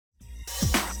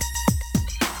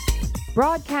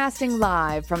Broadcasting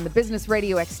live from the Business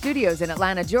Radio X studios in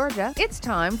Atlanta, Georgia, it's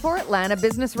time for Atlanta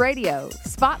Business Radio,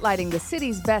 spotlighting the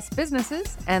city's best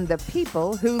businesses and the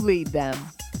people who lead them.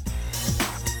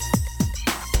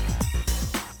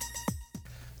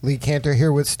 Lee Cantor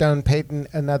here with Stone Payton,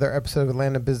 another episode of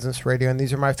Atlanta Business Radio, and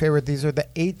these are my favorite. These are the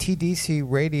ATDC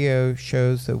radio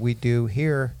shows that we do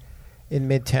here in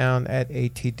Midtown at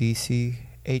ATDC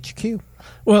HQ.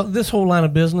 Well, this whole line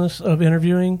of business of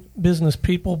interviewing business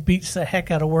people beats the heck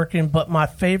out of working, but my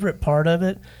favorite part of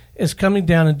it is coming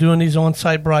down and doing these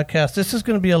on-site broadcasts. This is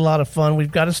going to be a lot of fun.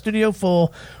 We've got a studio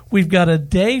full. We've got a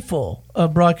day full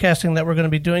of broadcasting that we're going to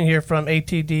be doing here from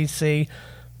ATDC.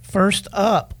 First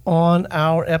up on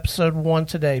our episode 1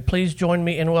 today, please join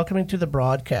me in welcoming to the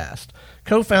broadcast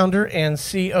co-founder and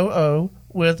COO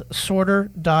with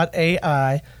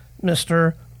Sorter.ai,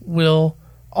 Mr. Will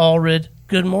Allred.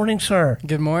 Good morning, sir.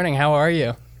 Good morning. How are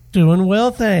you? Doing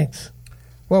well, thanks.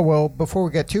 Well, before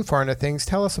we get too far into things,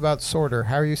 tell us about Sorter.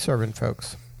 How are you serving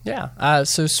folks? Yeah.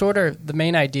 So Sorter, the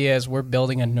main idea is we're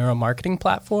building a neuromarketing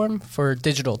platform for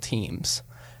digital teams.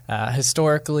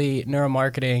 Historically,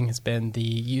 neuromarketing has been the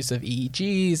use of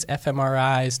EEGs,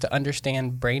 fMRIs to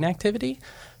understand brain activity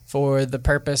for the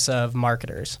purpose of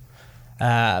marketers.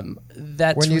 When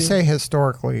you say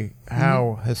historically,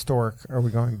 how historic are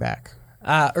we going back?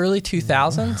 Early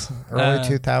 2000s. Early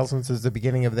 2000s is the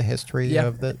beginning of the history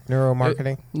of the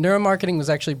neuromarketing? Neuromarketing was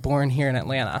actually born here in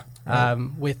Atlanta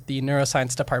with the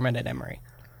neuroscience department at Emory.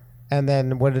 And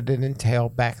then what did it entail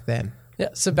back then? Yeah,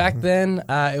 so back then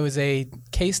it was a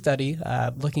case study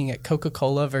looking at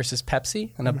Coca-Cola versus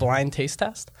Pepsi in a blind taste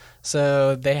test.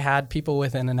 So they had people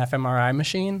within an fMRI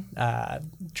machine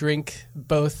drink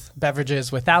both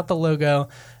beverages without the logo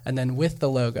and then with the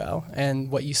logo. And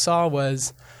what you saw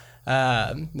was,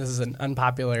 this is an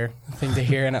unpopular thing to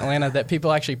hear in Atlanta, that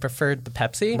people actually preferred the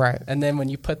Pepsi. Right. And then when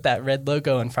you put that red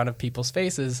logo in front of people's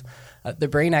faces, the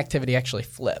brain activity actually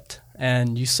flipped.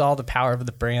 And you saw the power of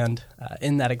the brand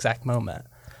in that exact moment.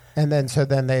 And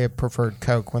then they preferred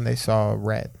Coke when they saw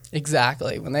red.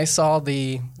 Exactly. When they saw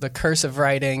the cursive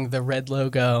writing, the red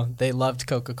logo, they loved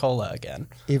Coca-Cola again.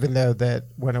 Even though that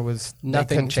when it was...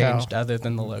 Nothing changed other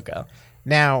than the logo.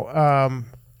 Now,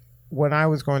 when I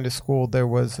was going to school, there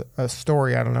was a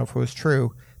story, I don't know if it was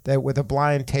true, that with a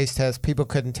blind taste test, people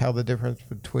couldn't tell the difference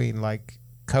between like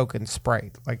Coke and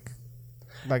Sprite. Like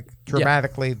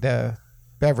dramatically, the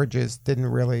beverages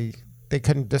they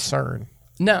couldn't discern.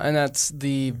 No, and that's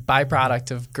the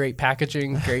byproduct of great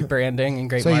packaging, great branding, and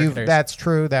great marketers. That's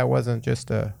true? That wasn't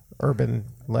just a urban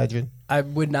legend? I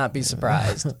would not be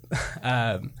surprised.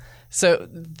 So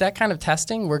that kind of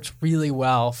testing works really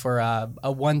well for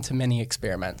a one-to-many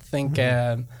experiment. Think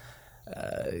like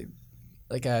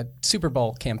a Super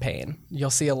Bowl campaign. You'll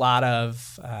see a lot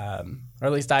of, or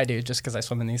at least I do just because I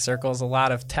swim in these circles, a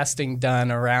lot of testing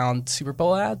done around Super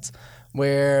Bowl ads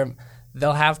where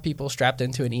they'll have people strapped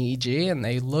into an EEG and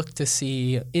they look to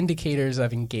see indicators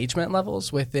of engagement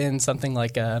levels within something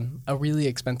like a really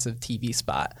expensive TV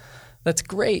spot. That's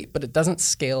great, but it doesn't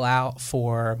scale out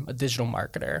for a digital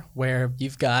marketer where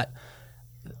you've got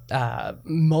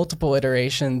multiple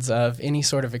iterations of any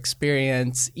sort of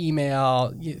experience,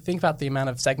 email. You think about the amount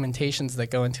of segmentations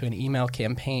that go into an email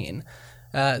campaign.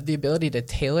 The ability to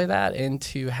tailor that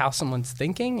into how someone's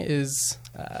thinking is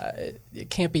it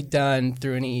can't be done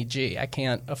through an EEG. I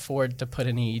can't afford to put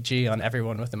an EEG on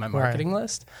everyone within my marketing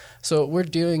list. So what we're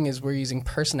doing is we're using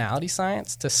personality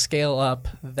science to scale up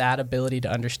that ability to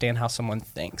understand how someone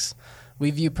thinks. We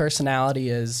view personality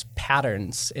as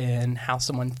patterns in how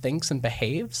someone thinks and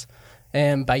behaves.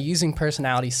 And by using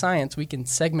personality science, we can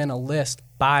segment a list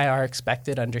by our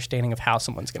expected understanding of how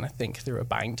someone's going to think through a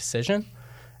buying decision.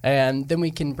 And then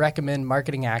we can recommend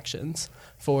marketing actions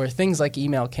for things like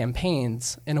email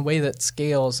campaigns in a way that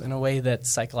scales, in a way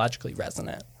that's psychologically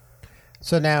resonant.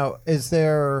 So now, is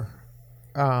there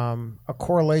a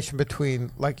correlation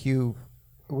between, like you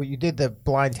did the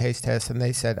blind taste test and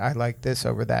they said, I like this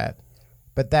over that,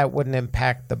 but that wouldn't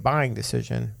impact the buying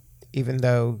decision, even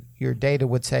though your data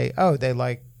would say, oh, they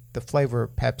like the flavor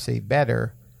of Pepsi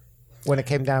better. When it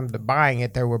came down to buying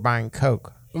it, they were buying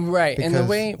Coke. Right, and the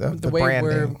way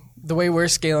we're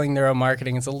scaling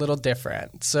neuromarketing is a little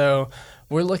different. So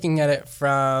we're looking at it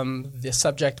from the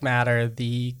subject matter,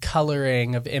 the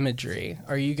coloring of imagery.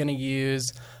 Are you going to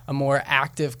use a more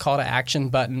active call to action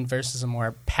button versus a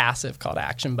more passive call to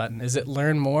action button? Is it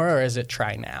learn more or is it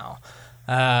try now?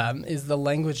 Is the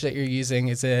language that you're using,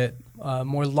 is it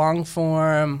more long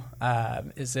form?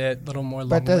 Is it a little more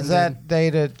long-winded? But does that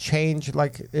data change?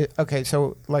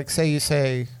 So say you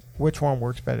say, which one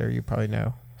works better? You probably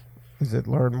know. Is it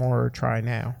learn more or try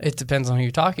now? It depends on who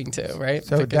you're talking to, right?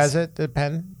 So does it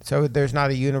depend? So there's not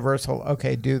a universal,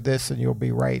 okay, do this and you'll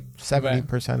be right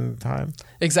 70% of the time?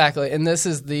 Exactly. And this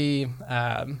is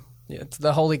it's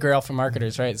the holy grail for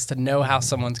marketers, right? It's to know how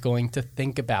someone's going to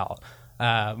think about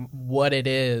what it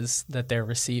is that they're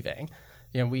receiving.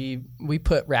 We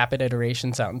put rapid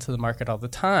iterations out into the market all the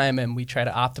time, and we try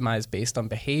to optimize based on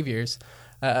behaviors.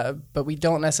 But we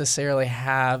don't necessarily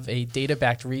have a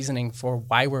data-backed reasoning for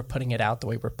why we're putting it out the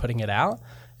way we're putting it out.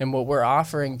 And what we're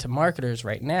offering to marketers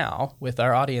right now with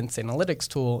our audience analytics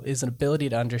tool is an ability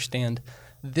to understand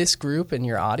this group in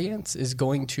your audience is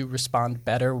going to respond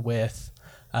better with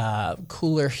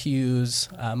cooler hues,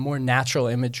 more natural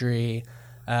imagery,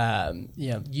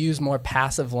 use more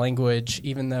passive language,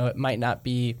 even though it might not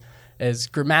be as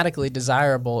grammatically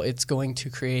desirable. It's going to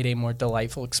create a more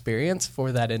delightful experience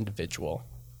for that individual.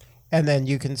 And then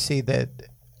you can see that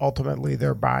ultimately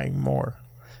they're buying more.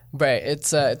 Right.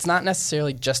 It's not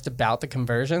necessarily just about the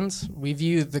conversions. We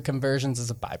view the conversions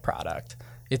as a byproduct.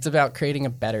 It's about creating a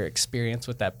better experience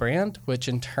with that brand, which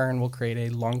in turn will create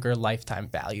a longer lifetime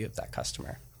value of that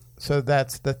customer. So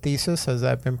that's the thesis. Has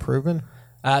that been proven?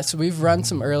 So we've run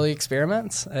some early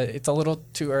experiments. It's a little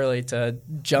too early to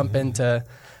jump into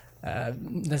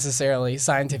necessarily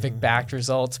scientific backed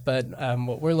results, but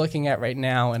what we're looking at right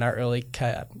now in our early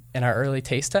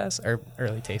taste tests, our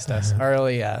early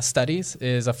studies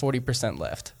is a 40%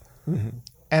 lift. Mm-hmm.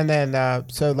 And then,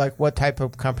 so like, what type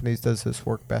of companies does this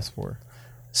work best for?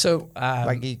 So,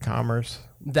 like e-commerce.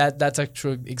 That's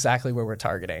actually exactly where we're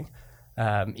targeting,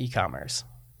 e-commerce.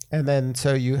 And then,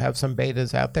 so you have some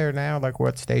betas out there now. Like,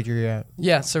 what stage are you at?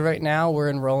 Yeah. So right now we're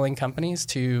enrolling companies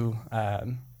to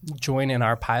join in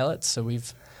our pilots. So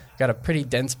we've got a pretty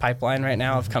dense pipeline right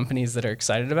now of companies that are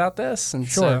excited about this. And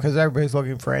sure, because everybody's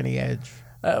looking for any edge.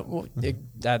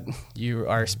 You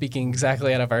are speaking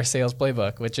exactly out of our sales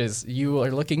playbook, which is you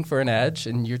are looking for an edge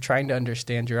and you're trying to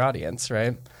understand your audience,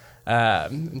 right?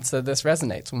 And so this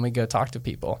resonates when we go talk to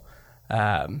people.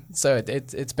 So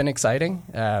it's been exciting.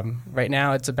 Right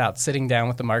now it's about sitting down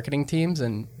with the marketing teams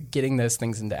and getting those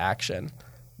things into action.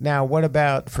 Now, what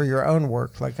about for your own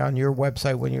work? Like on your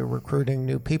website, when you're recruiting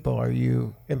new people, are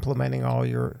you implementing all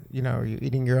your, are you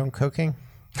eating your own cooking?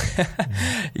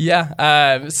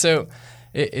 Yeah. So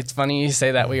it's funny you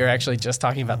say that. We were actually just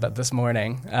talking about that this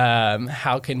morning.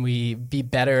 How can we be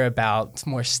better about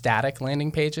more static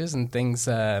landing pages and things,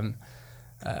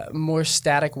 more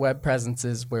static web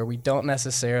presences where we don't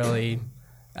necessarily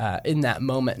in that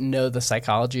moment know the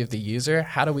psychology of the user?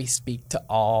 How do we speak to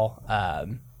all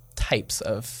types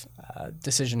of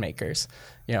decision makers?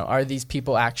 Are these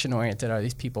people action oriented? Are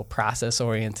these people process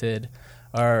oriented?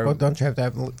 Well, don't you have to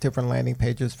have different landing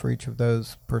pages for each of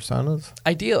those personas?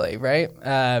 Ideally, right?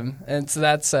 And so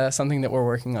that's something that we're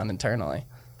working on internally.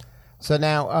 So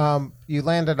now you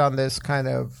landed on this kind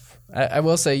of... I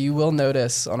will say you will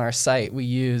notice on our site we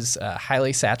use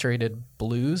highly saturated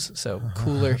blues, so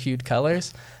cooler hued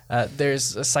colors.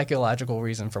 There's a psychological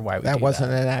reason for why we do that. That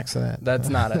wasn't an accident. That's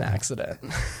not an accident.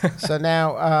 So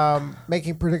now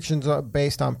making predictions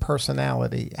based on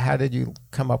personality, how did you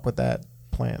come up with that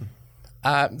plan?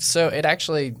 So it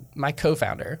actually, my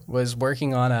co-founder was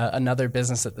working on another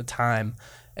business at the time,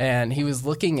 and he was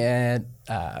looking at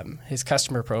his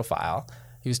customer profile.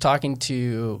 He was talking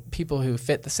to people who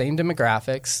fit the same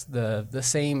demographics, the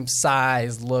same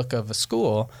size, look of a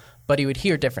school, but he would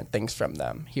hear different things from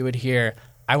them. He would hear,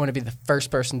 I want to be the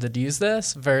first person to use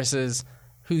this versus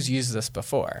who's used this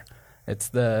before. It's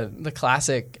the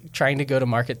classic trying to go to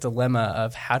market dilemma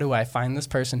of how do I find this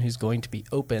person who's going to be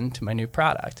open to my new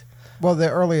product? Well, the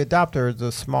early adopter is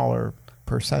a smaller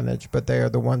percentage, but they are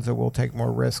the ones that will take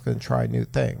more risk and try new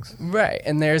things. Right.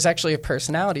 And there's actually a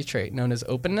personality trait known as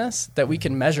openness that we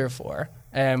can measure for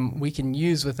and we can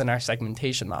use within our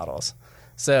segmentation models.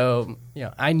 So,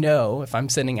 I know if I'm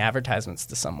sending advertisements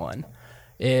to someone,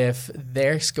 if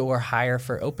they score higher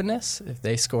for openness, if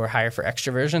they score higher for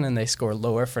extroversion, and they score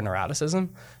lower for neuroticism,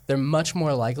 they're much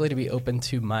more likely to be open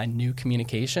to my new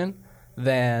communication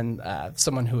than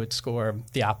someone who would score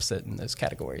the opposite in those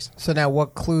categories. So now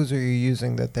what clues are you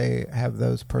using that they have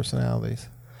those personalities?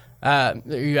 Are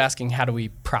you asking how do we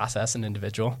process an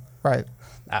individual? Right.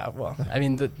 Well, I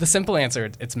mean, the simple answer,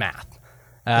 it's math.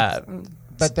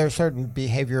 But there are certain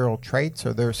behavioral traits,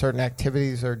 or there are certain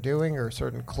activities they're doing, or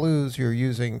certain clues you're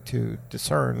using to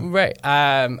discern. Right.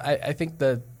 I think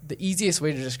the easiest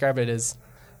way to describe it is,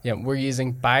 we're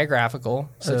using biographical.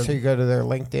 So you go to their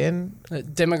LinkedIn?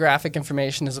 Demographic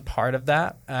information is a part of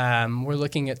that. We're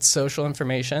looking at social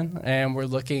information, and we're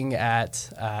looking at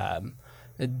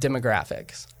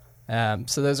demographics.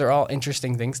 So those are all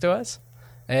interesting things to us.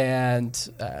 And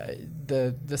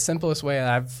the simplest way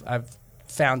I've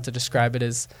found to describe it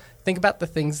is think about the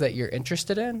things that you're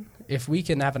interested in. If we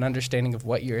can have an understanding of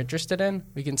what you're interested in,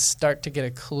 we can start to get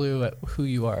a clue at who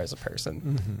you are as a person.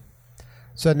 Mm-hmm.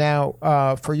 So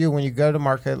now, for you, when you go to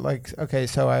market, like, okay,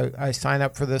 so I sign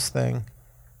up for this thing.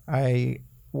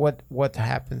 What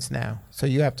happens now? So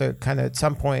you have to kind of at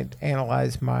some point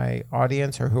analyze my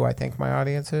audience or who I think my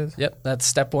audience is? Yep, that's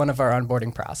step one of our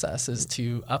onboarding process is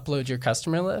to upload your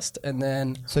customer list and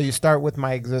then... So you start with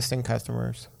my existing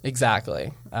customers.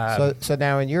 Exactly. So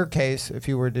now in your case, if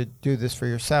you were to do this for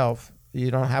yourself, you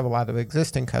don't have a lot of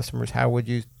existing customers. How would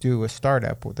you do a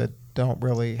startup that don't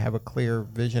really have a clear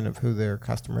vision of who their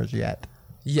customers yet?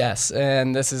 Yes,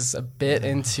 and this is a bit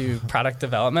into product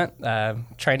development,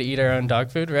 trying to eat our own dog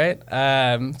food, right?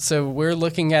 So we're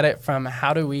looking at it from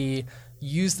how do we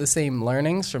use the same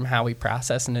learnings from how we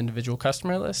process an individual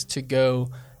customer list to go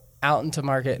out into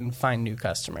market and find new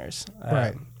customers.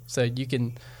 Right. So you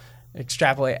can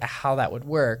extrapolate how that would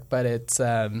work, but it's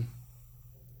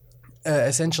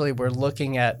essentially we're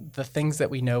looking at the things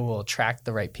that we know will attract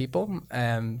the right people,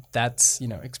 and that's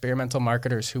experimental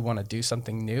marketers who want to do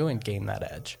something new and gain that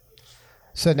edge.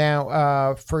 So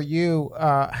now, for you,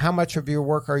 how much of your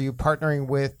work are you partnering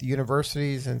with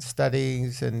universities and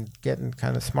studies and getting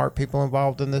kind of smart people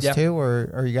involved in this too,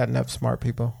 or you got enough smart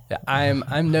people? Yeah, I'm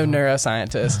no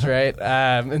neuroscientist, right?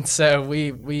 And so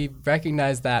we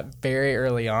recognized that very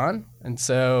early on. And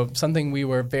so something we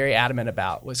were very adamant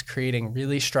about was creating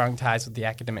really strong ties with the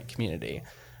academic community.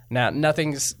 Now,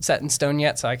 nothing's set in stone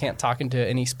yet, so I can't talk into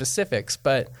any specifics,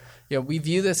 but we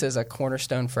view this as a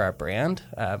cornerstone for our brand.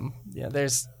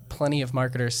 There's plenty of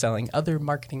marketers selling other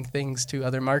marketing things to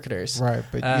other marketers. Right,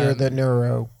 but you're the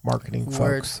neuro marketing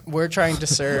folks. We're trying to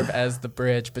serve as the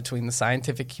bridge between the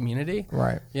scientific community.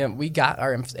 Right. We got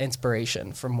our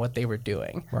inspiration from what they were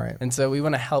doing. Right. And so we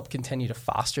want to help continue to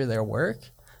foster their work.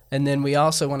 And then we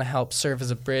also want to help serve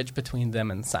as a bridge between them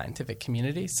and the scientific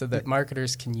community so that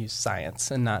marketers can use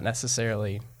science and not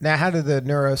necessarily... Now, how do the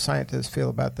neuroscientists feel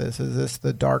about this? Is this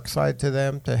the dark side to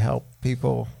them to help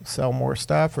people sell more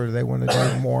stuff, or do they want to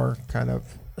do more kind of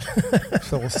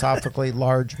philosophically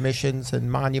large missions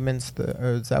and monuments?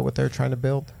 Or is that what they're trying to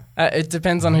build? It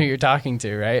depends on who you're talking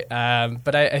to, right?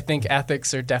 But I think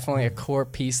ethics are definitely a core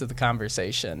piece of the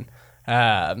conversation.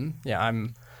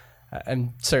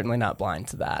 I'm certainly not blind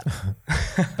to that.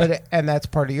 And that's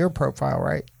part of your profile,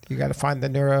 right? You got to find the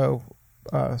neuro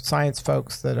science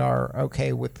folks that are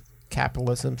okay with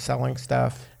capitalism, selling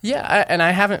stuff. Yeah, and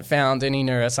I haven't found any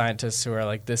neuroscientists who are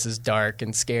like, this is dark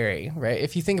and scary, right?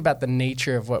 If you think about the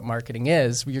nature of what marketing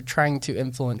is, you're trying to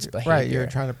influence behavior. Right, you're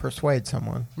trying to persuade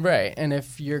someone. Right, and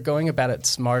if you're going about it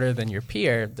smarter than your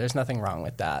peer, there's nothing wrong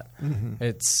with that. Mm-hmm.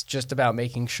 It's just about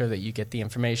making sure that you get the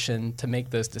information to make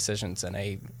those decisions in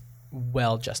a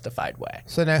well-justified way.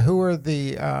 So now who are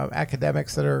the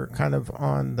academics that are kind of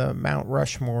on the Mount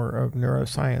Rushmore of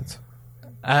neuroscience?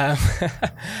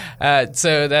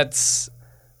 So that's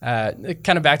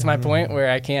kind of back to my point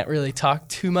where I can't really talk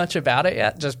too much about it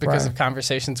yet just because of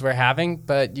conversations we're having,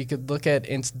 but you could look at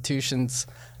institutions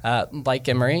like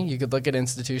Emory, you could look at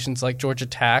institutions like Georgia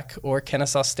Tech or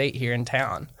Kennesaw State here in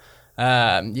town.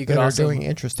 You could also doing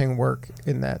interesting work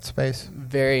in that space.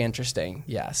 Very interesting,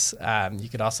 yes. You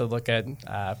could also look at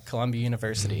Columbia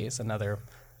University is another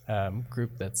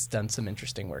group that's done some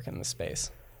interesting work in the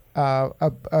space.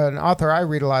 An author I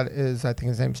read a lot is, I think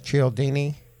his name's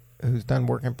Cialdini, who's done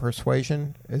work in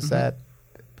persuasion. Is that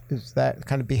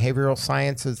kind of behavioral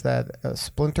science? Is that a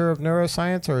splinter of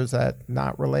neuroscience, or is that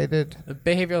not related?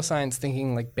 Behavioral science,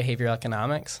 thinking like behavioral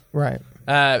economics. Right.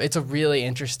 It's a really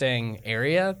interesting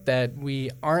area that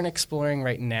we aren't exploring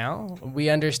right now. We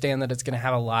understand that it's going to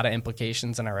have a lot of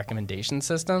implications in our recommendation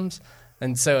systems,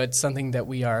 and so it's something that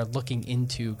we are looking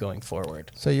into going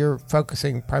forward. So you're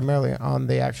focusing primarily on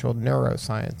the actual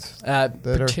neuroscience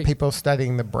that are people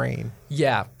studying the brain.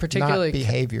 Yeah, particularly not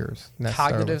behaviors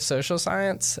necessarily. Cognitive social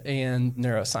science and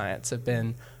neuroscience have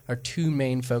been our two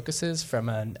main focuses from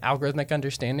an algorithmic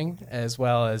understanding as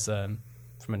well as from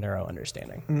a neuro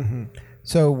understanding. Mm-hmm.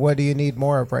 So what do you need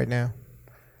more of right now?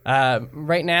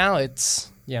 Right now,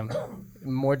 it's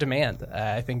more demand.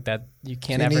 I think that you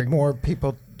can't need more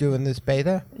people doing this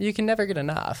beta? You can never get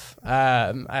enough.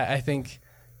 I think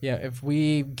if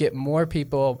we get more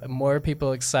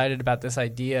people excited about this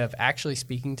idea of actually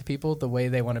speaking to people the way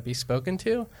they want to be spoken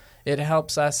to, it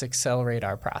helps us accelerate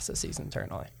our processes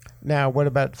internally. Now, what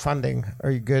about funding? Are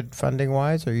you good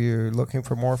funding-wise? Are you looking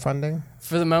for more funding?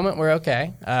 For the moment, we're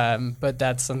okay. But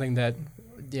that's something that,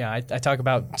 I talk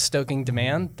about stoking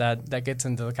demand. That gets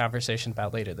into the conversation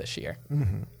about later this year.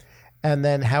 Mm-hmm. And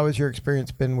then how has your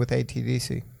experience been with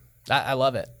ATDC? I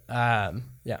love it.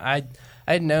 I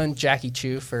had known Jackie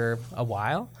Chu for a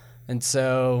while. And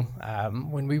so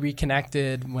when we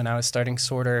reconnected, when I was starting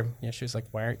Sorter, she was like,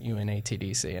 why aren't you in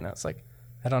ATDC? And I was like,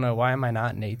 I don't know. Why am I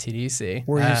not in ATDC?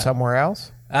 Were you somewhere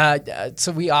else?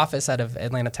 So we office out of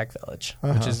Atlanta Tech Village,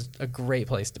 which is a great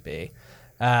place to be.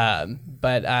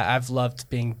 But I've loved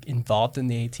being involved in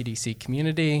the ATDC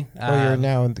community. Well, you're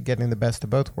now getting the best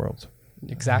of both worlds.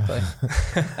 Exactly.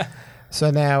 So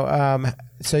now,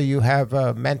 so you have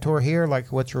a mentor here.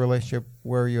 Like, what's your relationship?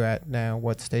 Where are you at now?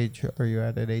 What stage are you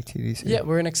at ATDC? Yeah,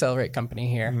 we're an Accelerate company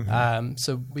here. Mm-hmm.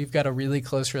 So we've got a really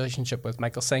close relationship with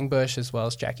Michael Sangbush as well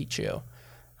as Jackie Chu.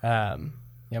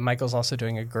 Michael's also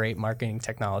doing a great marketing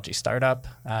technology startup,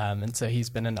 and so he's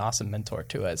been an awesome mentor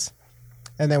to us.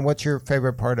 And then what's your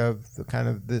favorite part of the kind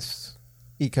of this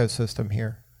ecosystem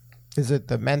here? Is it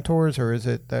the mentors, or is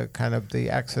it the kind of the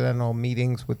accidental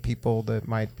meetings with people that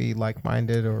might be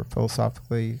like-minded or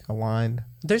philosophically aligned?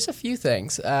 There's a few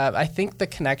things. I think the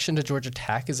connection to Georgia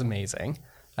Tech is amazing.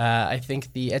 I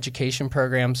think the education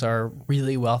programs are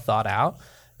really well thought out.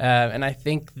 And I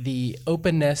think the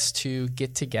openness to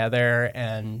get together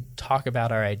and talk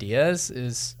about our ideas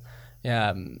is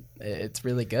it's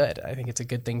really good. I think it's a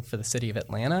good thing for the city of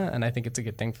Atlanta, and I think it's a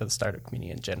good thing for the startup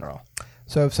community in general.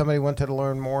 So if somebody wanted to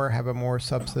learn more, have a more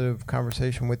substantive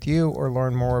conversation with you, or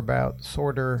learn more about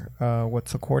Sorter,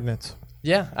 what's the coordinates?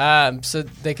 Yeah, so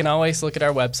they can always look at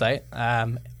our website,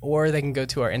 or they can go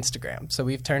to our Instagram. So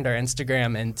we've turned our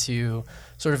Instagram into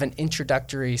sort of an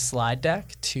introductory slide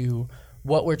deck to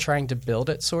what we're trying to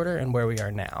build at Sorter and where we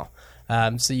are now.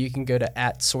 So you can go to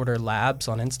 @SorterLabs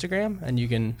on Instagram, and you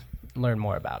can learn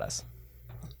more about us.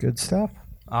 Good stuff.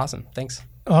 Awesome. Thanks.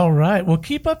 All right. Well,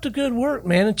 keep up the good work,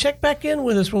 man, and check back in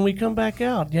with us when we come back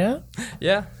out, yeah?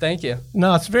 Yeah, thank you.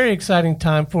 No, it's a very exciting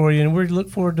time for you, and we look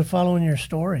forward to following your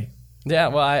story. Yeah,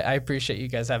 well, I appreciate you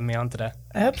guys having me on today.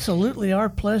 Absolutely, our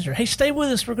pleasure. Hey, stay with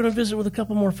us. We're going to visit with a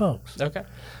couple more folks. Okay.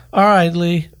 All right,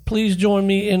 Lee, please join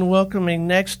me in welcoming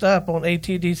next up on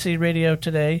ATDC Radio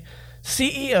today,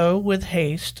 CEO with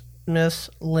Haste, Miss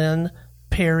Lynn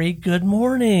Perry. Good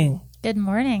morning. Good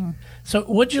morning. So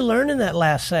what'd you learn in that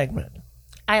last segment?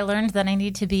 I learned that we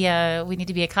need to be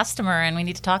a customer, and we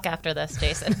need to talk after this,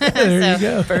 Jason. There you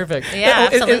go. Perfect. Yeah,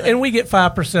 absolutely. And we get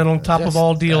 5% on top of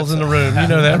all deals in the room. You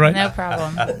know that, right? No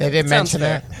problem. They didn't mention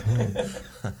fair.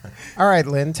 that. All right,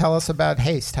 Lynn, tell us about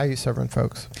Haste. How you serving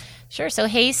folks? Sure. So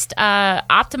Haste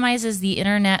optimizes the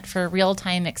internet for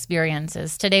real-time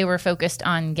experiences. Today we're focused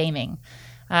on gaming.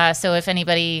 So if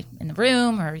anybody in the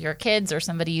room or your kids or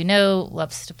somebody you know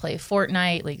loves to play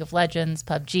Fortnite, League of Legends,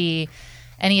 PUBG,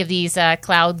 any of these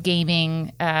cloud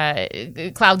games,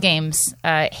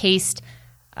 Haste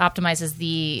optimizes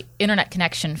the internet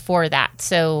connection for that.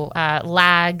 So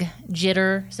lag,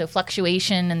 jitter, so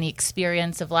fluctuation in the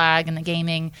experience of lag in the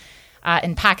gaming,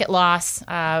 and packet loss,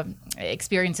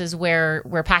 experiences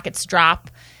where packets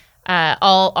drop,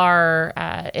 all are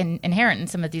inherent in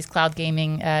some of these cloud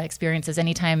gaming experiences.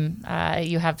 Anytime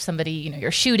you have somebody, you're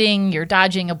shooting, you're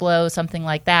dodging a blow, something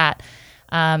like that.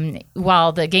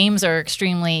 While the games are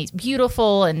extremely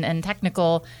beautiful and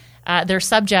technical, they're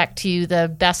subject to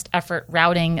the best effort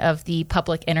routing of the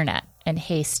public internet, and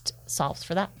Haste solves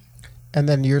for that. And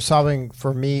then you're solving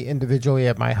for me individually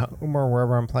at my home or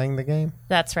wherever I'm playing the game?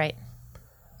 That's right.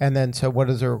 And then, so what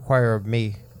does it require of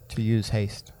me to use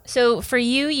Haste? So for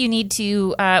you need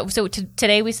to,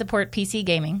 today we support PC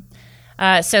gaming.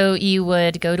 So you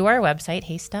would go to our website,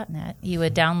 haste.net. You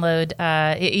would download,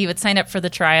 you would sign up for the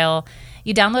trial.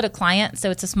 You download a client,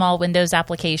 so it's a small Windows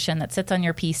application that sits on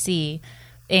your PC.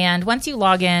 And once you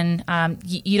log in,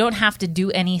 you don't have to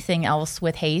do anything else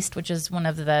with Haste, which is one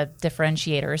of the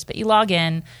differentiators. But you log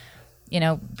in,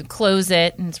 close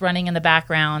it, and it's running in the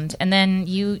background. And then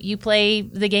you play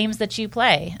the games that you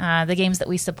play, the games that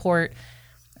we support.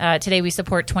 Today we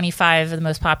support 25 of the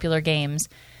most popular games.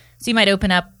 So you might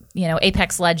open up,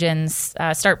 Apex Legends,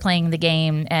 start playing the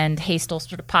game, and Haste will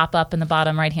sort of pop up in the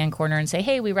bottom right-hand corner and say,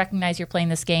 hey, we recognize you're playing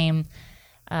this game.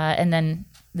 And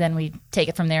then we take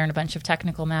it from there, and a bunch of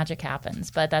technical magic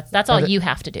happens. But that's all you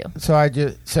have to do.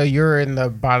 So you're in the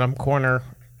bottom corner,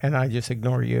 and I just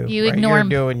ignore you. You ignore You're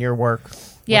doing your work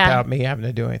without me having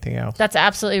to do anything else. That's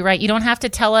absolutely right. You don't have to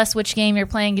tell us which game you're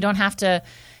playing. You don't have to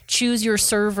choose your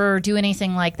server, do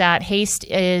anything like that. Haste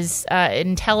is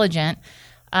intelligent.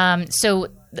 So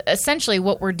essentially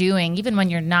what we're doing, even when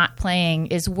you're not playing,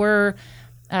 is we're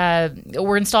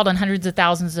installed on hundreds of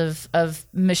thousands of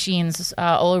machines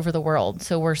all over the world.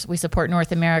 So we support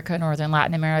North America, Northern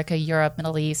Latin America, Europe,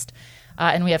 Middle East,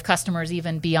 and we have customers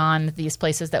even beyond these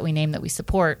places that we name that we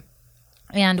support.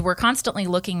 And we're constantly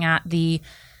looking at the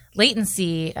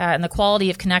latency and the quality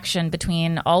of connection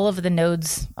between all of the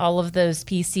nodes, all of those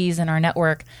PCs in our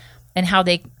network, and how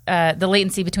they, the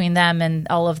latency between them and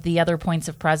all of the other points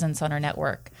of presence on our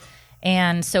network.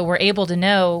 And so we're able to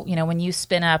know, when you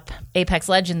spin up Apex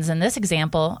Legends in this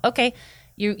example, okay,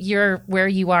 you're where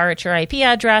you are at your IP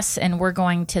address, and we're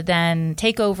going to then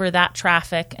take over that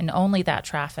traffic and only that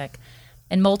traffic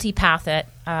and multipath it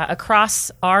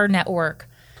across our network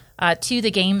to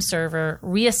the game server,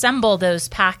 reassemble those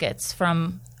packets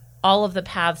from all of the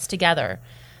paths together,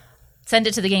 send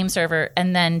it to the game server,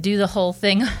 and then do the whole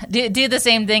thing, do the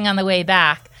same thing on the way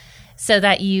back, so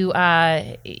that you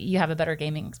have a better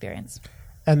gaming experience.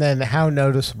 And then how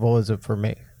noticeable is it for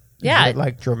me? Yeah. Is it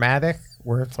like dramatic,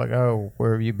 where it's like, oh,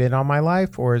 where have you been all my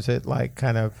life? Or is it like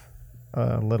kind of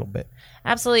a little bit?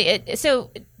 Absolutely.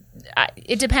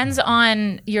 It depends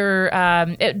on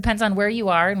it depends on where you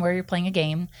are and where you're playing a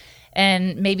game,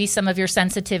 and maybe some of your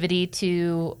sensitivity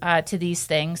to these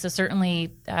things. So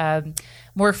certainly,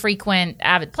 more frequent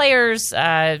avid players,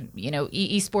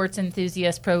 esports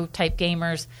enthusiasts, pro type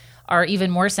gamers are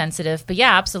even more sensitive. But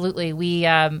yeah, absolutely,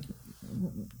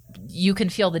 you can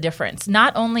feel the difference,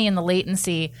 not only in the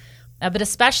latency, but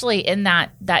especially in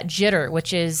that jitter,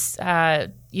 which is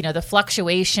the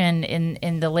fluctuation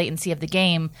in the latency of the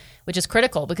game, which is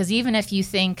critical, because even if you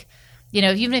think,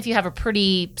 even if you have a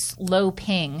pretty low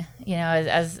ping,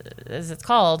 as it's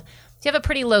called, if you have a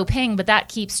pretty low ping, but that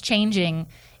keeps changing,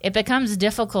 it becomes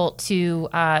difficult to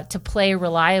play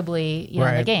reliably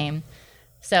in the game.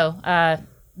 So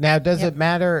now, does it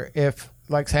matter if,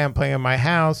 like, say I'm playing in my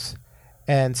house,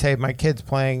 and say my kid's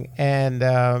playing, and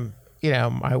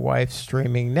my wife's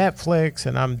streaming Netflix,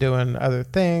 and I'm doing other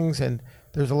things, and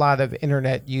there's a lot of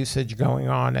internet usage going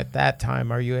on at that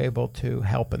time. Are you able to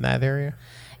help in that area?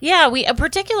 Yeah, we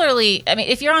particularly,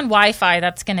 if you're on Wi-Fi,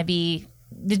 that's going to be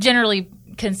generally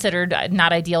considered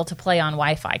not ideal to play on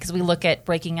Wi-Fi, because we look at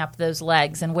breaking up those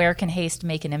legs and where can haste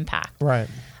make an impact. Right.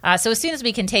 So as soon as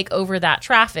we can take over that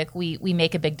traffic, we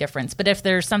make a big difference. But if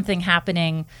there's something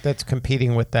happening that's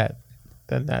competing with that,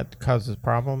 then that causes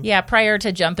problems. Yeah, prior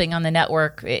to jumping on the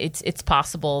network, it's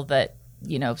possible that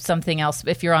something else,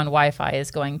 if you're on Wi-Fi,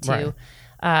 is going to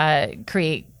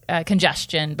create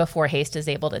congestion before haste is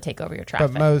able to take over your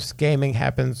traffic. But most gaming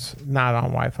happens not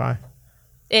on Wi-Fi.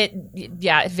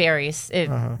 It varies.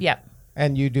 Yeah.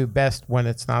 And you do best when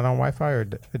it's not on Wi-Fi, or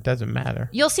it doesn't matter?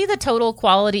 You'll see the total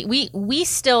quality. We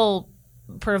still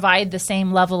provide the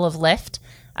same level of lift,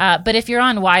 but if you're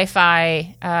on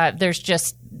Wi-Fi,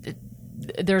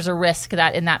 there's a risk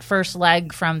that in that first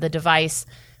leg from the device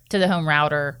to the home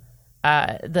router,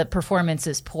 the performance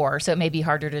is poor, so it may be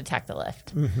harder to detect the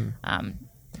lift. Mm-hmm.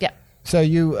 Yeah. So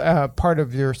you part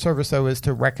of your service, though, is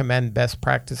to recommend best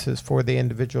practices for the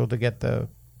individual to get the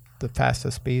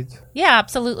fastest speeds? Yeah,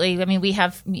 absolutely. We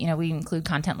have, we include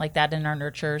content like that in our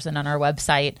nurtures and on our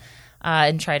website,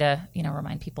 and try to,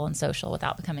 remind people in social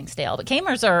without becoming stale. But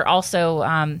gamers are also,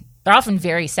 they're often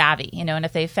very savvy, and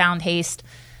if they found haste,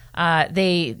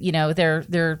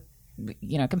 they're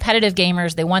competitive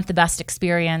gamers. They want the best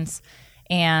experience,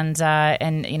 and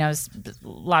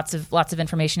lots of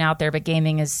information out there. But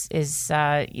gaming is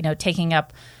taking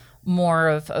up more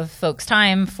of folks'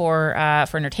 time for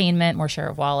entertainment, more share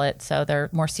of wallet. So they're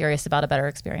more serious about a better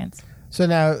experience. So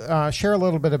now, share a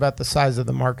little bit about the size of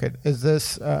the market. Is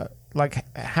this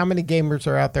how many gamers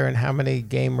are out there, and how many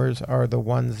gamers are the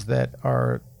ones that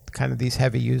are kind of these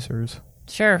heavy users?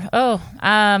 Sure.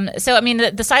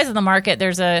 The size of the market,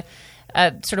 there's a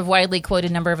sort of widely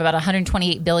quoted number of about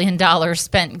 $128 billion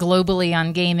spent globally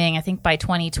on gaming, I think by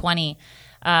 2020.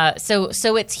 So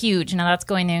it's huge. Now that's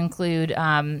going to include,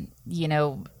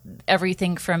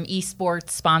 everything from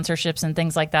esports sponsorships and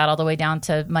things like that, all the way down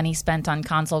to money spent on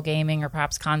console gaming or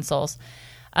perhaps consoles.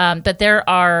 But there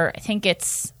are, I think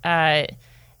it's,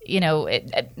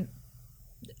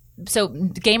 so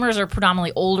gamers are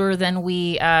predominantly older than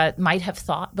we might have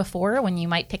thought before, when you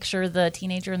might picture the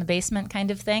teenager in the basement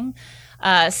kind of thing.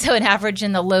 So an average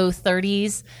in the low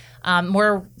 30s,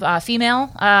 more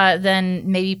female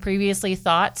than maybe previously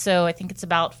thought. So I think it's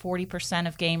about 40%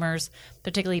 of gamers,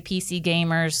 particularly PC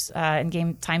gamers, and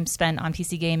game time spent on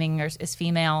PC gaming is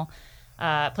female,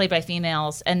 played by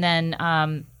females. And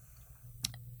then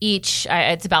it's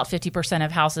about 50%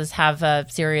 of households have a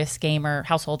serious gamer in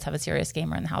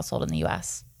the household in the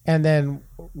U.S. And then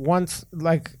what's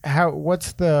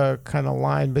the kind of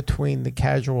line between the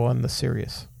casual and the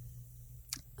serious?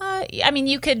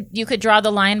 You could draw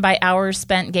the line by hours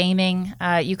spent gaming.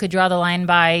 You could draw the line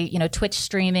by, Twitch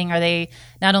streaming. Are they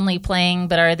not only playing,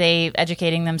 but are they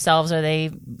educating themselves? Are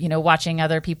they, watching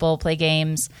other people play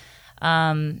games?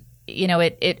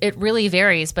 it really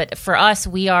varies. But for us,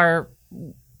 we're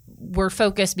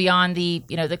focused beyond the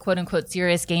the quote unquote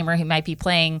serious gamer who might be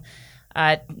playing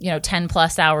 10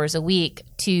 plus hours a week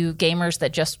to gamers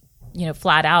that just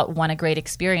flat out want a great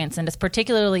experience. And it's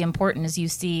particularly important as you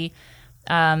see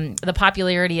the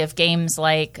popularity of games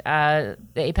like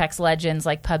Apex Legends,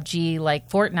 like PUBG, like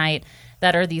Fortnite,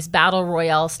 that are these battle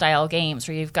royale style games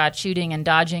where you've got shooting and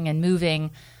dodging and moving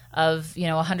of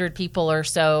 100 people or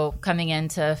so coming in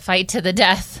to fight to the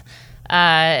death,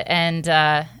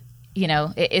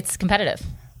 it's competitive.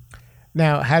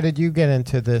 Now, how did you get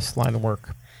into this line of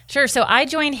work? Sure. So I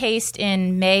joined Haste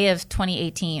in May of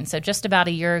 2018, so just about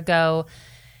a year ago.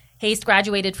 Haste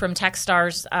graduated from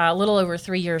Techstars a little over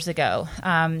 3 years ago.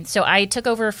 So I took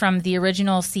over from the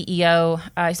original CEO.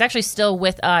 He's actually still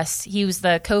with us. He was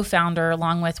the co-founder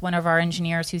along with one of our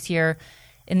engineers who's here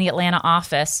in the Atlanta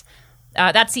office.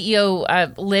 That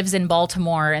CEO lives in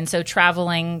Baltimore, and so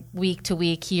traveling week to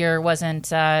week here wasn't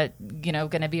going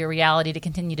to be a reality to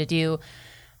continue to do.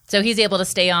 So he's able to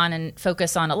stay on and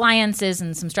focus on alliances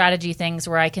and some strategy things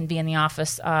where I can be in the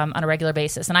office on a regular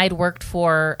basis. And I had worked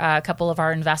for a couple of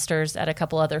our investors at a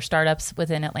couple other startups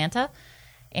within Atlanta.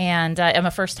 And I'm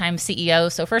a first-time CEO,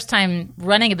 so first time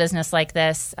running a business like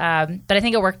this. But I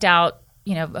think it worked out,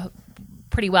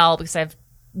 pretty well because I've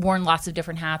worn lots of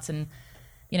different hats and,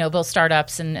 both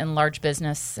startups and large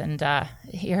business. And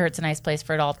here it's a nice place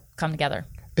for it all to come together.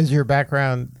 Is your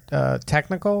background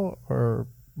technical or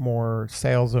more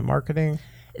sales and marketing?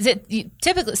 Is it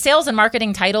typically sales and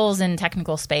marketing titles in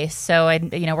technical space? So I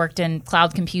worked in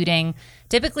cloud computing,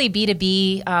 typically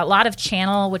B2B, a lot of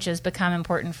channel, which has become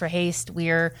important for Haste.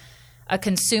 We're a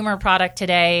consumer product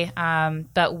today,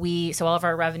 but so all of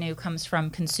our revenue comes from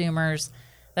consumers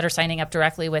that are signing up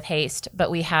directly with Haste. But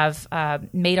we have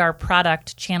made our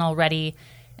product channel ready,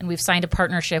 and we've signed a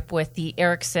partnership with the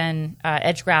Ericsson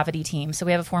Edge Gravity team. So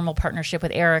we have a formal partnership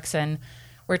with Ericsson,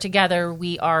 where together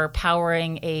we are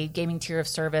powering a gaming tier of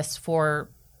service for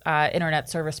internet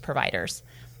service providers.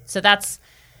 So that's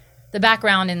the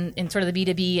background in sort of the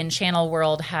B2B and channel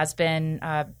world has been,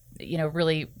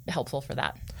 really helpful for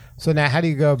that. So now how do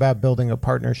you go about building a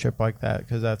partnership like that?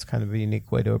 Because that's kind of a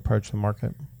unique way to approach the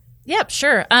market. Yep,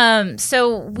 sure.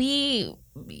 So we,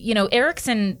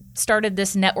 Ericsson started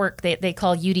this network they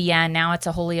call UDN. Now it's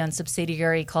a wholly owned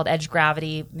subsidiary called Edge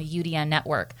Gravity, the UDN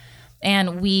network.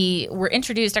 And we were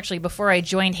introduced actually before I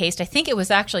joined Haste. I think it was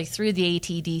actually through the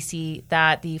ATDC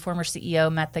that the former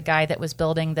CEO met the guy that was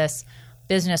building this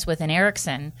business within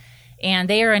Ericsson. And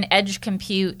they are an edge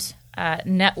compute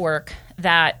network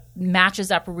that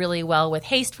matches up really well with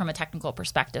Haste from a technical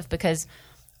perspective because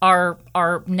our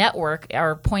network,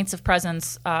 our points of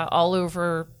presence all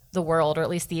over the world, or at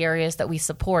least the areas that we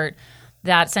support,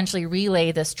 that essentially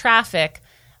relay this traffic,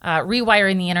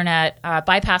 rewiring the internet,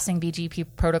 bypassing BGP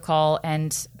protocol,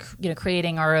 and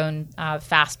creating our own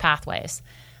fast pathways.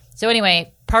 So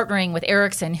anyway, partnering with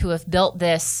Ericsson, who have built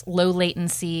this low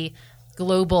latency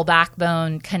global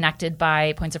backbone connected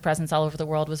by points of presence all over the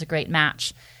world, was a great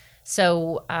match.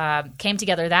 So came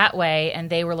together that way, and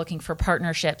they were looking for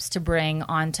partnerships to bring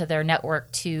onto their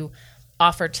network to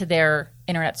offer to their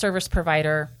internet service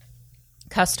provider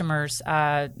customers,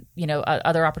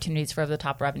 other opportunities for the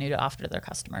top revenue to offer to their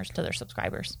customers, to their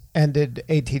subscribers. And did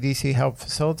ATDC help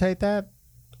facilitate that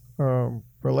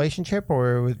relationship,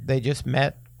 or they just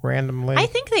met randomly? I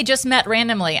think they just met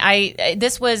randomly.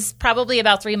 This was probably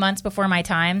about 3 months before my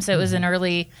time, so it was an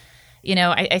early.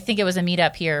 I think it was a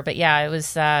meetup here, but yeah, it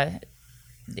was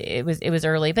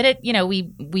early. But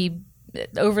we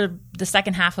over the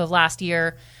second half of last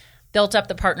year built up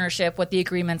the partnership, what the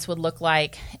agreements would look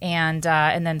like, and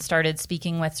then started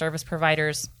speaking with service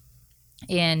providers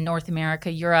in North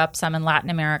America, Europe, some in Latin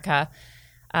America,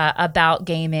 about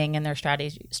gaming and their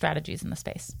strategies in the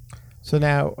space. So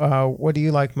now, what do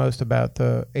you like most about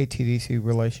the ATDC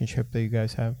relationship that you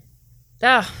guys have?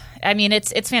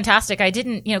 It's fantastic. I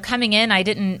didn't, coming in, I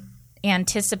didn't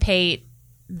anticipate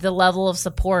the level of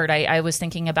support. I was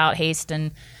thinking about Haste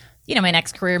and, my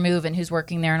next career move and who's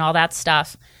working there and all that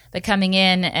stuff. But coming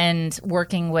in and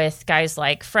working with guys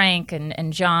like Frank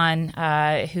and John,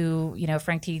 who,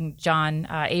 Frank T. John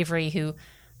Avery, who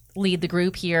lead the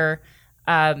group here,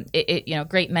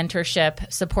 great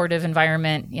mentorship, supportive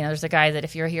environment. There's a guy that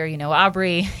if you're here,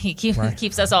 Aubrey, he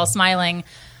keeps us all smiling.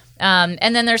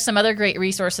 And then there's some other great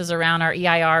resources around our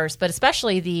EIRs, but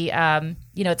especially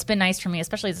it's been nice for me,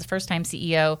 especially as a first-time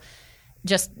CEO,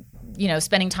 just,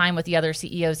 spending time with the other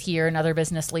CEOs here and other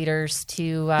business leaders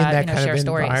to, share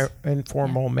stories.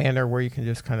 Informal manner where you can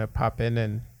just kind of pop in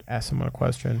and ask someone a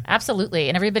question. Absolutely.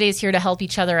 And everybody's here to help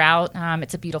each other out.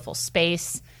 It's a beautiful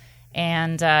space.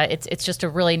 And it's just a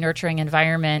really nurturing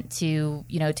environment to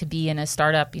be in a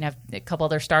startup. A couple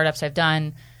other startups I've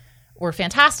done were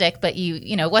fantastic, but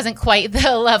it wasn't quite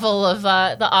the level of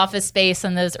the office space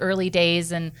in those early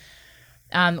days, and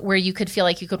where you could feel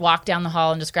like you could walk down the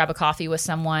hall and just grab a coffee with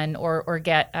someone or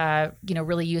get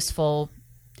really useful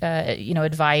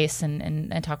advice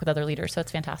and talk with other leaders. So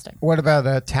it's fantastic. What about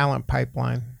a talent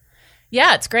pipeline?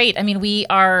 Yeah, it's great. I mean, we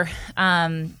are,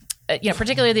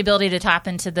 particularly the ability to tap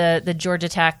into the Georgia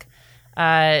Tech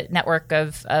network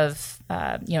of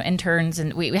interns,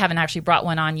 and we haven't actually brought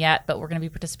one on yet, but we're going to be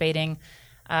participating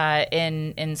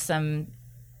in some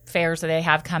fairs that they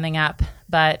have coming up.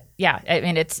 But yeah, I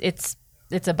mean, it's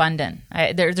abundant.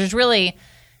 There's really,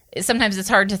 sometimes it's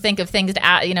hard to think of things to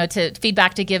add, to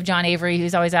feedback to give John Avery,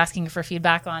 who's always asking for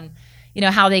feedback on,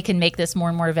 how they can make this more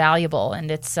and more valuable. And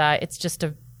it's just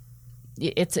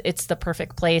it's the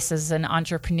perfect place as an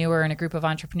entrepreneur and a group of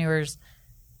entrepreneurs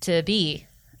to be.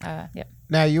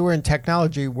 Now, you were in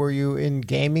technology. Were you in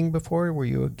gaming before? Were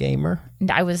you a gamer?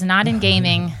 I was not in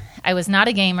gaming. I was not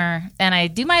a gamer, and I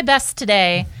do my best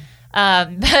today.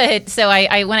 But so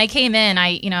I when I came in,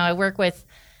 I work with,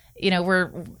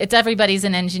 it's everybody's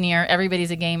an engineer,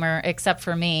 everybody's a gamer except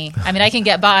for me. I mean, I can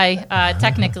get by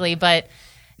technically, but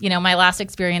my last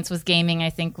experience with gaming, I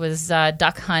think, was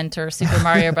Duck Hunt or Super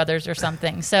Mario Brothers or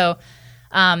something. So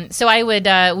I would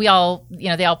we all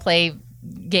they all play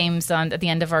games at the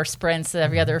end of our sprints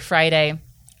every other Friday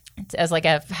as like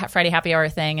a Friday happy hour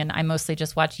thing, and I mostly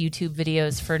just watch YouTube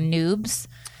videos for noobs,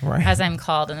 right, as I'm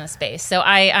called in the space. So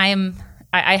I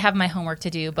have my homework to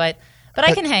do, but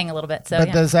I can hang a little bit. So,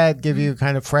 but does that give you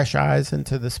kind of fresh eyes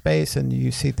into the space, and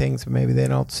you see things maybe they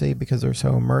don't see because they're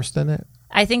so immersed in it?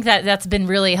 I think that's been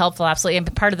really helpful, absolutely. And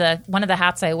one of the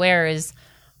hats I wear is,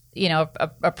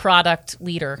 a product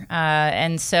leader,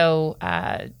 and so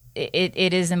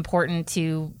it is important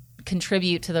to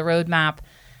contribute to the roadmap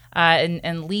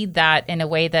and lead that in a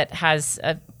way that has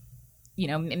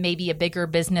maybe a bigger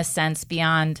business sense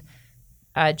beyond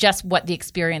just what the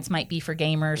experience might be for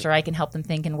gamers, or I can help them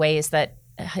think in ways that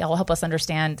will help us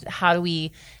understand how do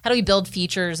we build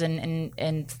features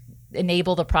and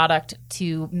enable the product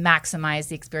to maximize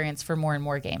the experience for more and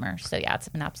more gamers. So yeah, it's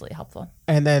been absolutely helpful.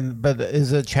 And then, but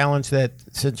is a challenge that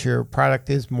since your product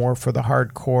is more for the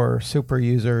hardcore super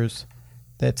users,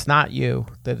 that's not you,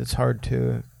 that it's hard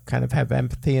to kind of have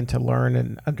empathy and to learn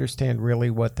and understand really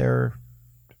what they're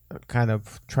kind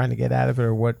of trying to get out of it,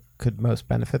 or what could most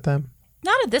benefit them?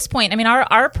 Not at this point. I mean,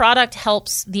 our product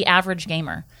helps the average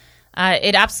gamer.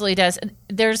 It absolutely does.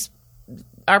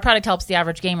 Our product helps the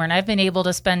average gamer, and I've been able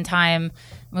to spend time.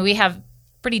 I mean, we have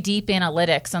pretty deep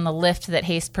analytics on the lift that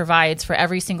Haste provides for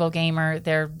every single gamer,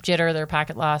 their jitter, their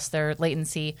packet loss, their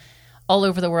latency, all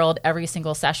over the world, every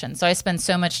single session. So I spend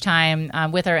so much time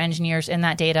with our engineers in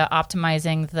that data,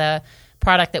 optimizing the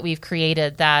product that we've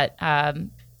created, that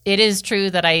it is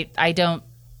true that I don't,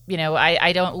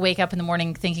 I don't wake up in the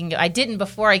morning thinking, I didn't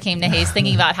before I came to Haste,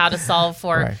 thinking about how to solve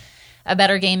for right, a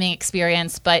better gaming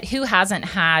experience. But who hasn't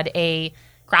had a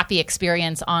crappy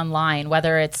experience online,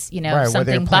 whether it's, right,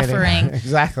 something buffering,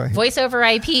 exactly, voice over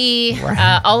IP,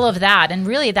 right, all of that. And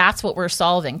really that's what we're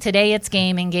solving. Today it's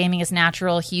gaming. Gaming is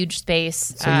natural, huge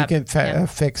space. So you can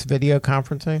fix video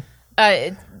conferencing?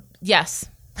 Yes.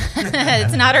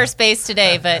 It's not our space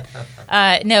today, but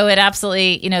no, it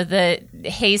absolutely, the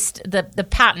Haste, the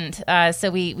patent. So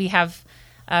we have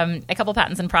a couple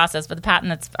patents in process, but the patent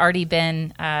that's already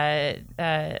been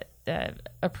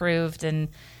approved and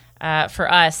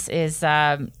for us is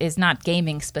not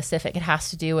gaming specific. It has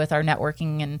to do with our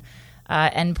networking and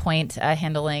endpoint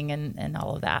handling and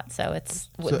all of that. So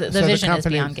the vision is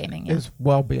beyond gaming. Yeah. Is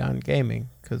well beyond gaming,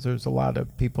 because there's a lot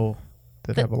of people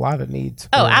that have a lot of needs.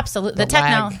 Oh, absolutely. The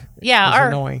technology,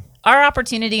 annoying. Our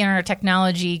opportunity and our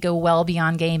technology go well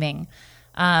beyond gaming.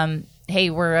 Hey,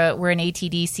 we're an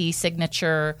ATDC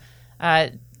signature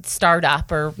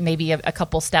startup, or maybe a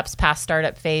couple steps past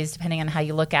startup phase, depending on how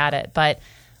you look at it. But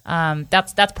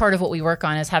that's part of what we work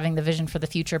on, is having the vision for the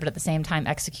future, but at the same time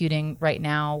executing right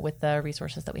now with the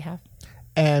resources that we have.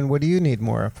 And what do you need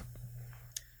more of?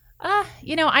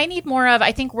 I need more of.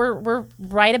 I think we're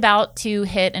right about to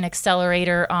hit an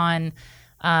accelerator on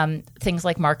things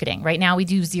like marketing. Right now, we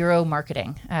do zero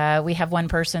marketing. We have one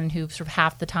person who sort of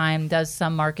half the time does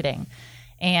some marketing,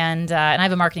 and I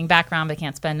have a marketing background, but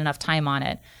can't spend enough time on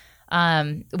it.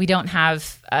 We don't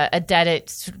have a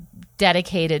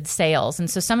dedicated sales, and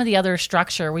so some of the other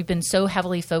structure, we've been so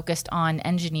heavily focused on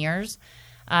engineers,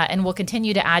 and we'll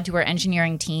continue to add to our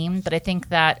engineering team. But I think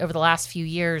that over the last few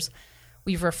years,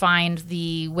 we've refined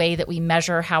the way that we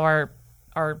measure how our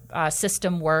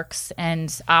system works and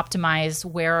optimize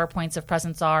where our points of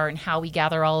presence are and how we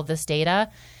gather all of this data,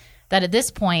 that at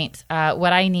this point,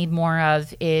 what I need more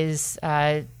of is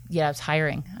it's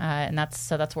hiring, and that's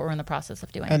what we're in the process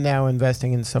of doing. And now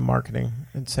investing in some marketing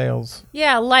and sales.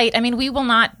 Yeah, light. I mean, we will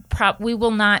not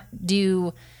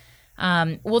do.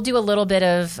 We'll do a little bit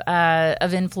of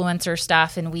influencer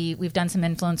stuff, and we've done some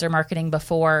influencer marketing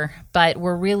before, but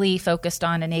we're really focused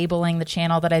on enabling the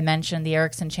channel that I mentioned, the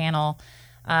Ericsson channel,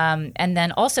 and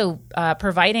then also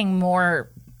providing more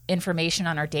information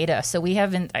on our data. So we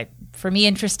have, for me,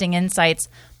 interesting insights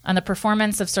on the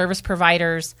performance of service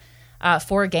providers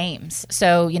for games.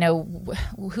 So,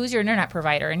 who's your internet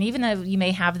provider? And even though you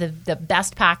may have the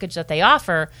best package that they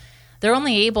offer, they're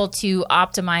only able to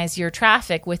optimize your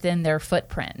traffic within their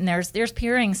footprint. And there's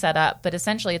peering set up, but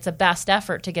essentially it's a best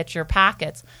effort to get your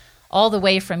packets all the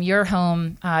way from your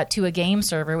home to a game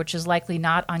server, which is likely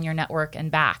not on your network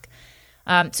and back.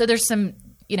 So there's some,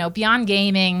 beyond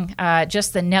gaming,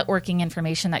 just the networking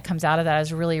information that comes out of that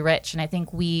is really rich. And I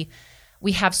think we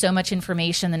have so much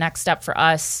information. The next step for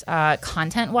us,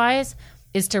 content-wise,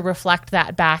 is to reflect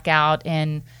that back out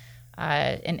into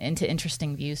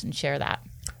interesting views and share that.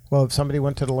 Well, if somebody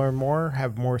wanted to learn more,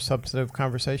 have more substantive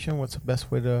conversation, what's the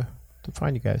best way to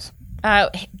find you guys?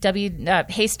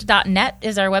 Haste.net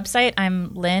is our website.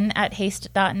 I'm Lynn at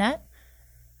haste.net,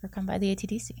 or come by the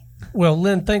ATDC. Well,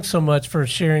 Lynn, thanks so much for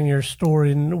sharing your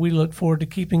story, and we look forward to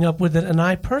keeping up with it. And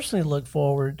I personally look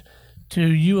forward to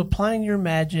you applying your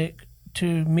magic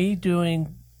to me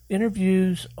doing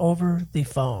interviews over the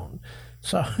phone.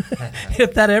 So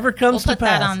if that ever comes to pass. We'll put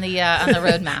that on the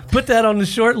roadmap. Put that on the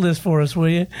short list for us, will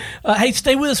you? Hey,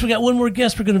 stay with us. We got one more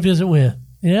guest we're going to visit with.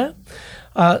 Yeah?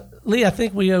 Lee, I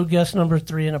think we owe guest number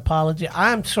 3 an apology.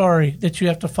 I'm sorry that you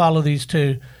have to follow these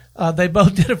two. They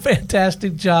both did a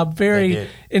fantastic job. Very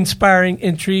inspiring,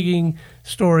 intriguing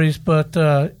stories. But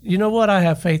you know what? I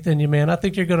have faith in you, man. I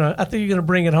think you're gonna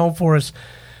bring it home for us.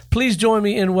 Please join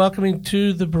me in welcoming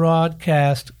to the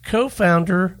broadcast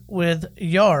co-founder with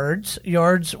Yards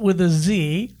with a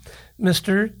Z,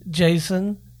 Mr.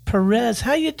 Jason Perez.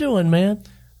 How you doing, man?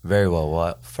 Very well.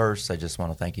 Well, first, I just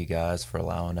want to thank you guys for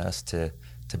allowing us to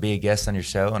be a guest on your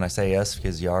show. And I say us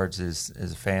because Yards is a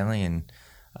family, and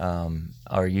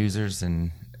our users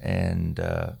and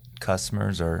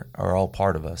customers are all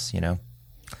part of us,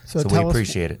 So we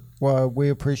appreciate it. Well, we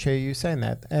appreciate you saying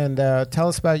that. And tell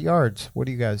us about Yards. What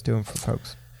are you guys doing for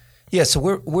folks? Yeah,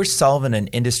 so we're solving an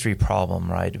industry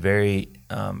problem, right? Very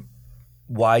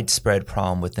widespread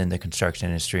problem within the construction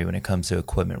industry when it comes to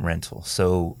equipment rental.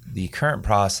 So the current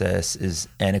process is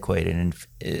antiquated, and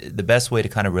the best way to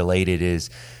kind of relate it is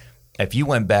if you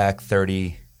went back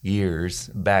 30 years,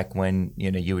 back when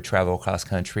you would travel across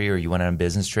country or you went on a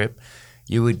business trip,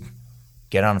 you would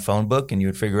get on a phone book and you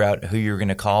would figure out who you were going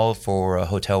to call for a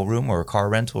hotel room or a car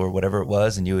rental or whatever it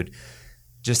was, and you would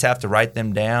just have to write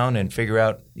them down and figure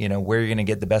out where you're going to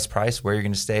get the best price, where you're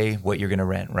going to stay, what you're going to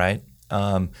rent, right?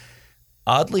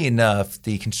 Oddly enough,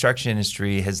 the construction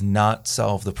industry has not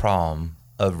solved the problem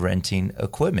of renting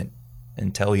equipment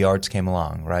until Yards came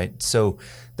along, right? So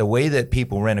the way that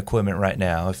people rent equipment right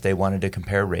now, if they wanted to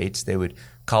compare rates, they would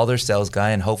call their sales guy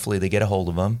and hopefully they get a hold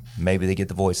of them. Maybe they get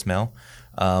the voicemail.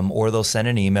 Or they'll send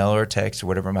an email or a text or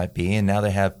whatever it might be, and now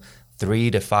they have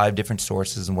 3 to 5 different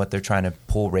sources and what they're trying to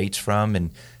pull rates from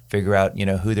and figure out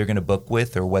who they're going to book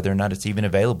with or whether or not it's even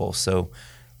available. So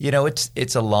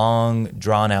it's a long,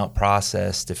 drawn-out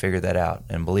process to figure that out.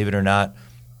 And believe it or not,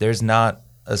 there's not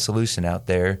a solution out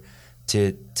there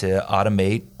to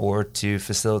automate or to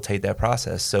facilitate that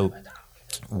process. So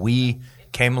we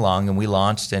came along and we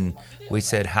launched and we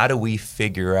said, how do we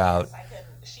figure out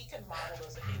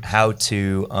how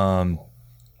to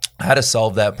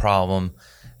solve that problem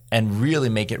and really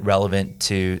make it relevant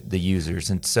to the users.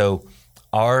 And so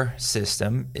our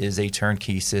system is a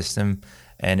turnkey system,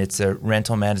 and it's a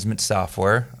rental management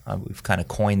software. We've kind of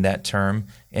coined that term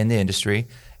in the industry.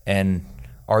 And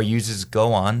our users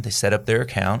go on, they set up their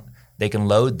account, they can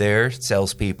load their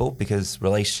salespeople because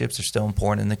relationships are still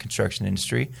important in the construction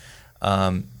industry.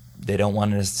 They don't want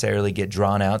to necessarily get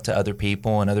drawn out to other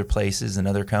people and other places and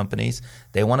other companies.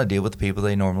 They want to deal with the people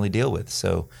they normally deal with.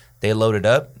 So they load it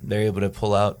up. They're able to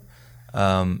pull out,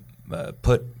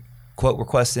 put quote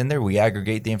requests in there. We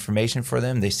aggregate the information for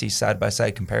them. They see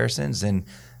side-by-side comparisons, and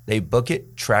they book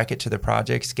it, track it to their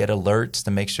projects, get alerts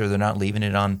to make sure they're not leaving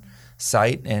it on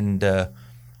site. And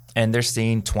they're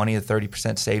seeing 20 to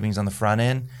 30% savings on the front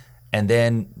end, and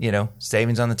then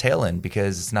savings on the tail end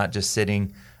because it's not just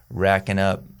sitting racking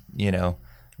up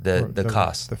the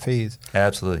cost, the fees.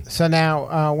 Absolutely. So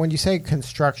now, when you say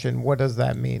construction, what does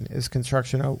that mean? Is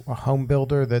construction a home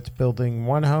builder that's building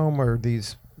one home, or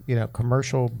these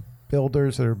commercial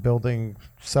builders that are building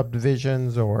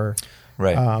subdivisions or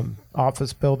Right.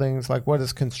 Office buildings? Like, what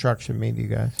does construction mean to you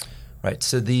guys? Right.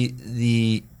 So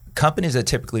the companies that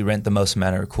typically rent the most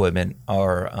amount of equipment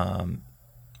are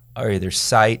either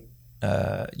site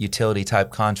utility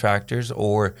type contractors,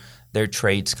 or they're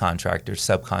trades contractors,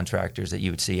 subcontractors that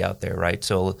you would see out there, right?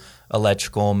 So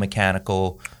electrical,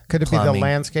 mechanical, Could it plumbing. be the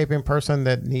landscaping person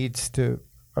that needs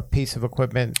a piece of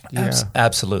equipment?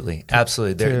 Absolutely.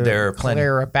 There are plenty.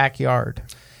 Clear a backyard.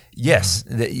 Yes,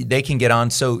 they can get on.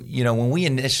 So, when we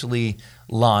initially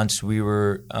launched, we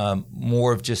were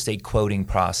more of just a quoting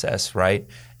process, right?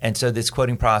 And so this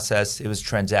quoting process, it was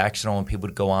transactional, and people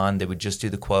would go on, they would just do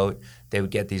the quote, they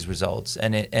would get these results.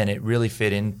 And it really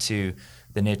fit into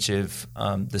the niche of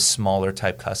the smaller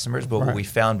type customers. But what we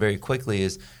found very quickly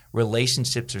is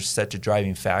relationships are such a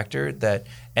driving factor that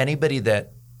anybody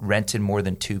that rented more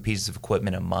than 2 pieces of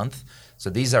equipment a month, so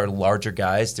these are larger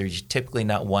guys, they're typically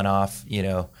not one-off,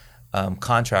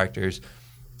 contractors,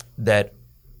 that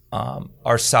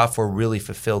our software really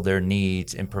fulfilled their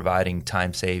needs in providing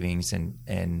time savings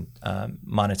and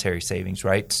monetary savings,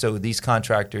 right? So these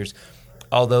contractors,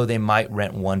 although they might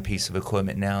rent one piece of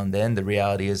equipment now and then, the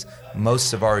reality is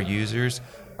most of our users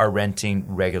are renting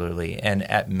regularly. And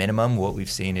at minimum, what we've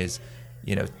seen is,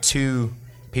 2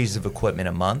 pieces of equipment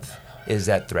a month is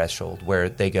that threshold where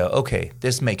they go, okay,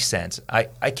 this makes sense.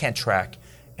 I can't track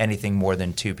anything more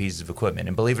than 2 pieces of equipment.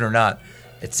 And believe it or not,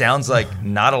 it sounds like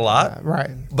not a lot, Right.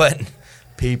 but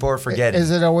people are forgetting. Is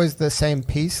it always the same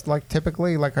piece, like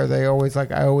typically? Like, are they always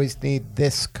like, I always need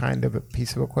this kind of a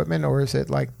piece of equipment? Or is it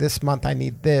like, this month I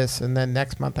need this, and then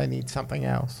next month I need something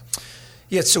else?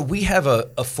 Yeah, so we have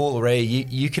a full array.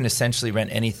 You can essentially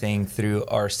rent anything through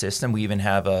our system. We even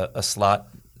have a slot,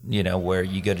 where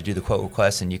you go to do the quote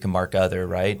request and you can mark other,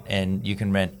 right? And you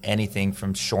can rent anything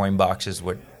from shoring boxes,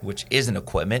 which isn't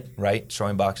equipment, right?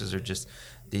 Shoring boxes are just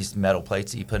these metal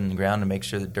plates that you put in the ground to make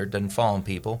sure that dirt doesn't fall on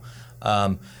people.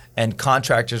 And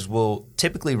contractors will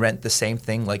typically rent the same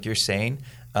thing, like you're saying,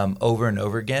 over and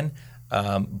over again.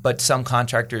 But some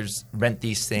contractors rent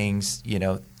these things,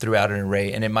 throughout an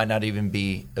array, and it might not even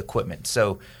be equipment.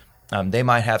 So they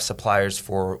might have suppliers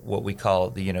for what we call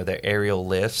the aerial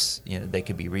lifts. They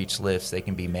could be reach lifts, they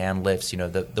can be man lifts.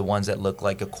 The ones that look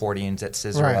like accordions that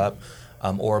scissor up,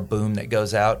 or a boom that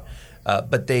goes out.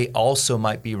 But they also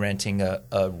might be renting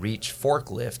a reach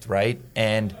forklift, right?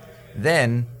 And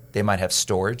then they might have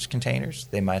storage containers.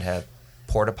 They might have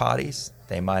porta potties.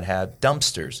 They might have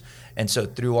dumpsters. And so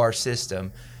through our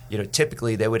system,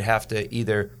 typically they would have to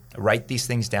either write these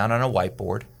things down on a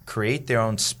whiteboard, create their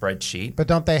own spreadsheet. But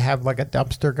don't they have like a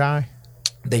dumpster guy?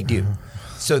 They do.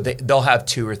 So they'll have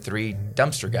 2 or 3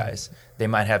 dumpster guys. They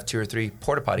might have 2 or 3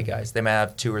 porta potty guys. They might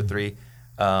have 2 or 3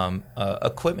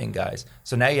 equipment guys.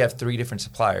 So now you have 3 different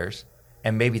suppliers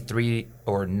and maybe 3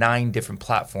 or 9 different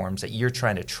platforms that you're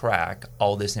trying to track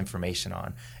all this information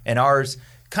on. And ours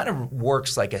kind of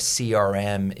works like a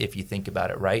CRM if you think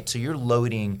about it, right? So you're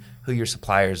loading who your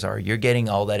suppliers are. You're getting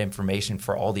all that information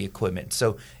for all the equipment.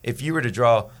 So if you were to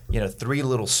draw, 3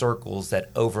 little circles that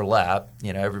overlap,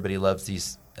 everybody loves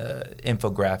these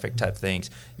infographic type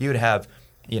things. You would have,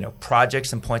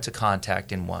 projects and points of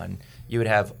contact in one. You would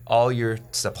have all your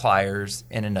suppliers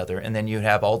in another, and then you would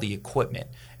have all the equipment.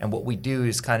 And what we do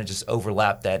is kind of just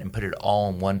overlap that and put it all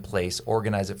in one place,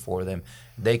 organize it for them.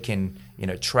 They can,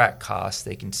 track costs.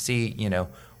 They can see,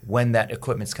 when that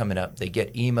equipment's coming up. They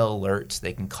get email alerts.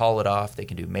 They can call it off. They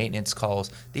can do maintenance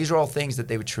calls. These are all things that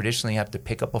they would traditionally have to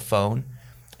pick up a phone,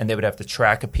 and they would have to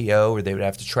track a PO, or they would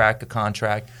have to track a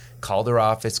contract, call their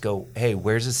office, go, hey,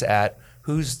 where's this at?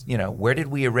 Who's, where did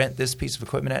we rent this piece of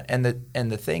equipment at?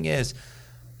 And the thing is,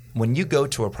 when you go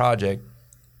to a project,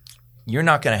 you're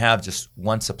not going to have just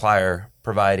one supplier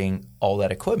providing all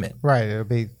that equipment. Right. It'll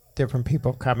be different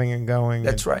people coming and going.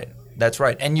 That's right. That's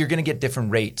right. And you're going to get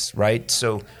different rates, right?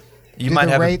 So you Do might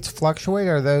the have rates fluctuate?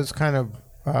 Are those kind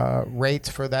of rates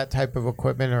for that type of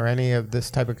equipment or any of this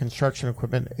type of construction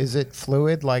equipment? Is it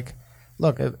fluid? Like,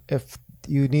 look, if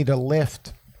you need a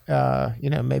lift,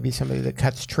 maybe somebody that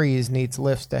cuts trees needs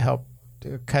lifts to help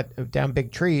cut down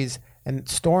big trees, and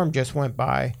storm just went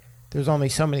by. There's only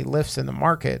so many lifts in the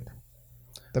market.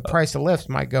 The price of lifts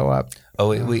might go up. Oh,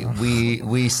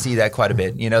 we see that quite a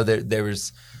bit. There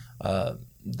was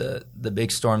the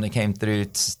big storm that came through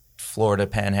Florida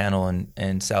Panhandle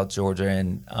and South Georgia,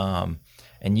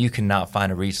 and you cannot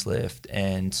find a reach lift.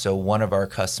 And so one of our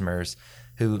customers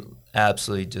who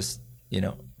absolutely just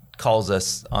calls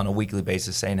us on a weekly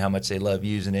basis saying how much they love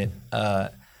using it,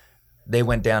 they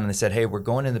went down and they said, hey, we're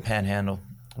going in the Panhandle.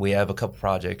 We have a couple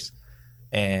projects,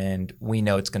 and we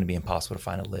know it's going to be impossible to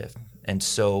find a lift. And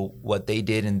so what they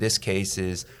did in this case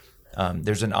is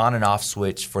there's an on and off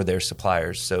switch for their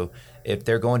suppliers. So if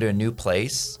they're going to a new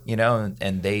place,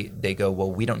 and they go,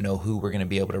 well, we don't know who we're going to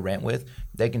be able to rent with,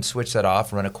 they can switch that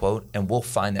off, run a quote, and we'll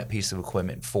find that piece of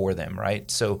equipment for them, right?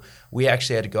 So we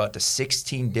actually had to go out to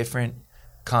 16 different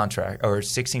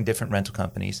 16 different rental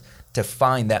companies to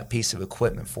find that piece of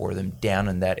equipment for them down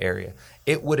in that area.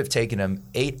 It would have taken them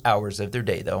 8 hours of their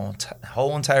day, the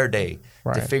whole entire day,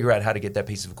 to figure out how to get that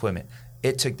piece of equipment.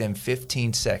 It took them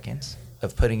 15 seconds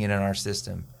of putting it in our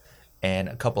system, and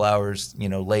a couple hours,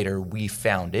 later, we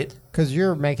found it. Because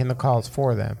you're making the calls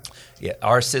for them. Yeah,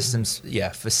 our systems,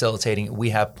 facilitating. We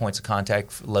have points of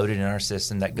contact loaded in our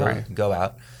system that go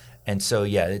out. And so,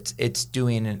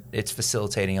 it's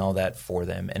facilitating all that for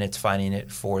them, and it's finding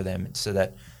it for them so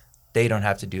that they don't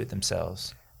have to do it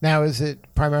themselves. Now, is it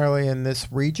primarily in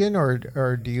this region, or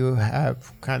do you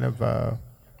have kind of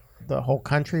the whole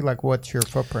country? Like, what's your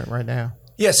footprint right now?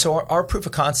 Yeah, so our proof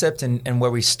of concept and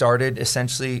where we started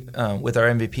essentially with our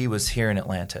MVP was here in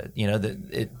Atlanta.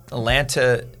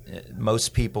 Atlanta,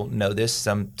 most people know this,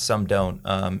 some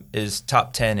don't, is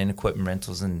top 10 in equipment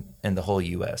rentals in the whole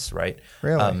U.S., right?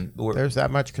 Really? There's that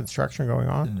much construction going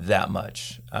on? That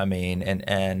much. I mean,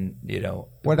 and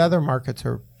what other markets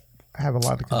have a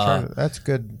lot of construction? That's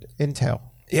good intel.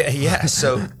 Yeah.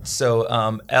 So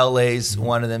LA's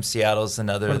one of them. Seattle's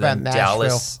another. What about Nashville?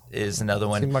 Dallas is another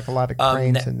one. Seemed like a lot of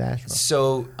cranes in Nashville.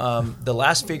 So the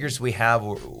last figures we have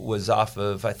was off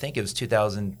of, I think it was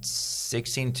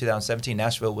 2016, 2017.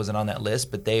 Nashville wasn't on that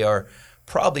list, but they are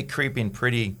probably creeping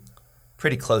pretty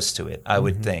close to it, I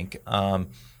would think.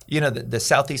 The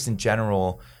Southeast in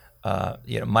general.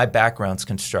 My background's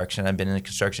construction. I've been in the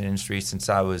construction industry since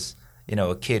I was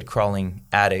a kid crawling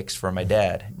attics for my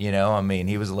dad. He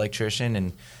was an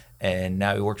electrician, and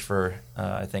now he works for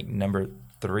I think number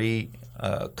 3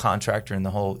 contractor in the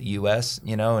whole U.S.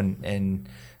 And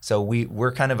so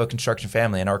we're kind of a construction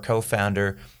family, and our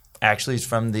co-founder actually is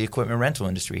from the equipment rental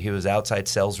industry. He was outside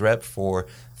sales rep for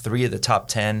 3 of the top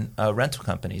 10 rental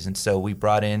companies, and so we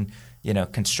brought in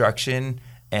construction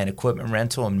and equipment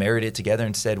rental and married it together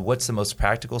and said, what's the most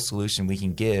practical solution we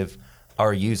can give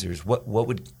our users? What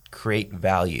would create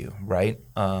value, right?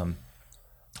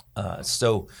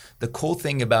 So the cool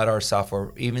thing about our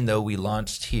software, even though we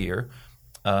launched here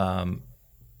in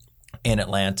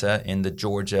Atlanta, in the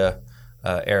Georgia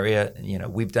area,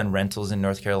 we've done rentals in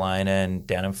North Carolina and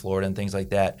down in Florida and things like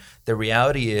that. The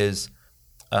reality is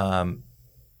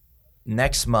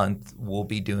next month we'll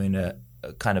be doing a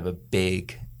kind of a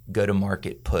big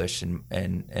go-to-market push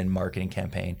and marketing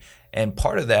campaign. And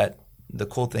part of that, the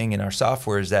cool thing in our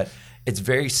software is that it's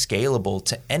very scalable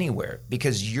to anywhere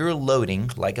because you're loading,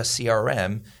 like a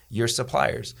CRM, your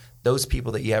suppliers, those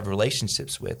people that you have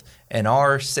relationships with. And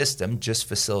our system just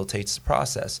facilitates the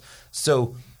process.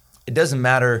 So it doesn't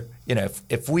matter,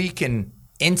 if we can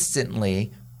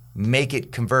instantly make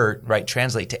it convert, right,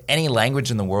 translate to any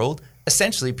language in the world,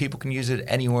 essentially people can use it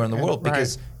anywhere in the world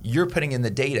because you're putting in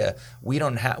the data. We're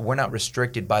not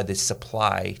restricted by the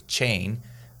supply chain.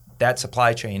 That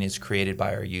supply chain is created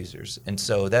by our users, and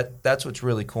so that's what's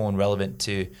really cool and relevant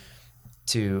to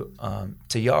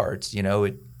Yards.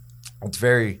 It's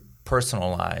very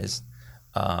personalized,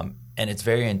 and it's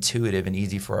very intuitive and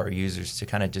easy for our users to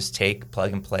kind of just take,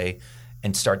 plug and play,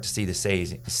 and start to see the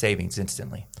savings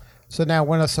instantly. So now,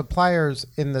 when a supplier's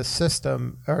in the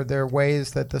system, are there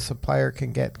ways that the supplier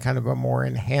can get kind of a more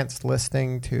enhanced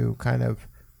listing to kind of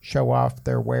show off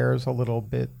their wares a little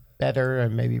bit better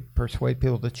and maybe persuade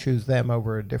people to choose them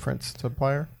over a different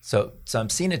supplier? So I'm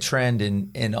seeing a trend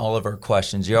in all of our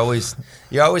questions. You're always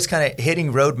kind of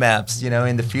hitting roadmaps,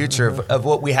 in the future of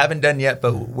what we haven't done yet,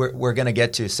 but we're going to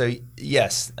get to. So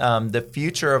yes, the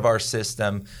future of our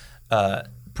system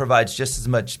provides just as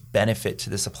much benefit to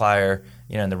the supplier,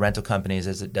 and the rental companies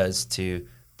as it does to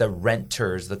the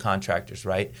renters, the contractors,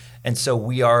 right? And so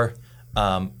we are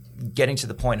getting to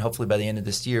the point, hopefully by the end of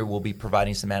this year, we'll be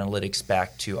providing some analytics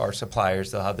back to our suppliers.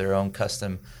 They'll have their own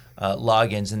custom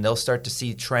logins, and they'll start to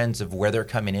see trends of where they're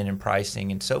coming in and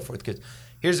pricing and so forth. Because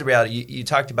here's the reality. You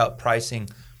talked about pricing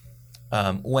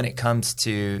when it comes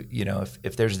to,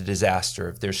 if there's a disaster,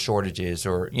 if there's shortages,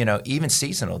 or, even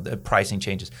seasonal, the pricing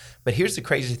changes. But here's the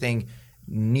crazy thing.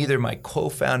 Neither my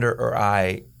co-founder or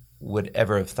I would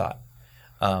ever have thought.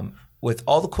 With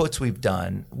all the quotes we've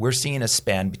done, we're seeing a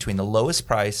span between the lowest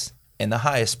price and the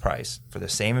highest price for the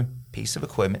same piece of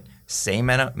equipment, same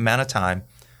amount of time,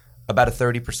 about a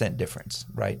 30% difference,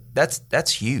 right?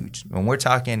 That's huge. When we're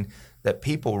talking that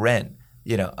people rent,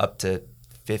 up to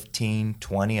 15,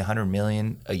 20, 100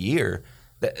 million a year,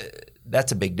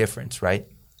 that's a big difference, right?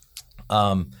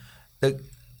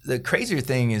 The crazier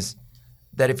thing is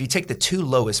that if you take the two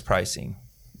lowest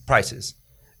prices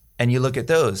and you look at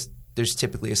those, there's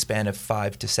typically a span of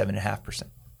 5 to 7.5%.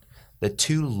 The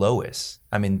two lowest,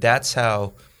 I mean, that's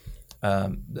how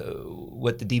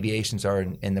what the deviations are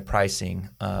in the pricing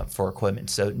for equipment.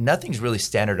 So nothing's really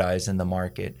standardized in the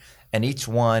market, and each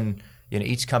one,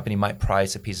 each company might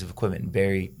price a piece of equipment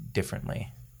very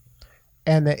differently.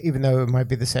 And even though it might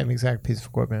be the same exact piece of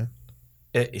equipment.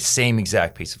 Same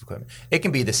exact piece of equipment. It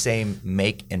can be the same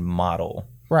make and model.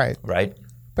 Right. Right.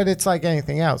 But it's like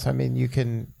anything else. I mean, you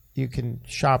can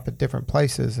shop at different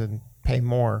places and pay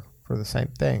more for the same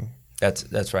thing.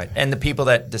 That's right. And the people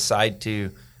that decide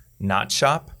to not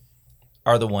shop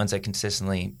are the ones that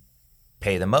consistently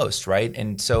pay the most, right?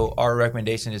 And so our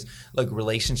recommendation is, look,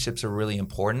 relationships are really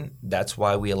important. That's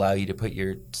why we allow you to put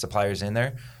your suppliers in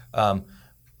there.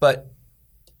 But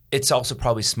it's also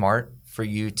probably smart for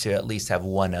you to at least have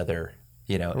one other,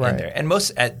 in there. And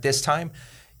most at this time,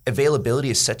 availability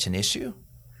is such an issue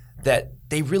that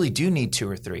they really do need 2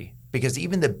 or 3, because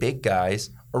even the big guys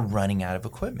are running out of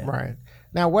equipment. Right.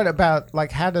 Now, what about,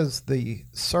 how does the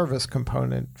service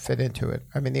component fit into it?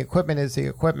 I mean, the equipment is the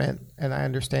equipment, and I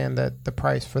understand that the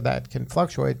price for that can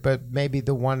fluctuate, but maybe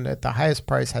the one at the highest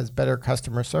price has better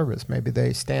customer service. Maybe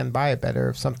they stand by it better.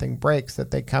 If something breaks,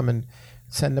 that they come and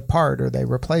send a part, or they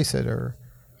replace it, or,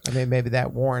 maybe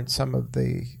that warrants some of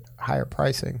the higher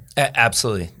pricing.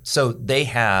 Absolutely. So they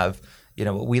have,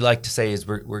 what we like to say is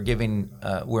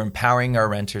we're empowering our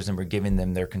renters, and we're giving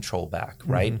them their control back,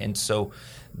 right? Mm-hmm. And so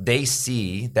they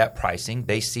see that pricing,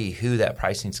 they see who that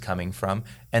pricing is coming from,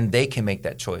 and they can make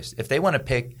that choice. If they want to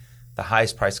pick the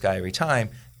highest price guy every time,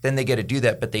 then they get to do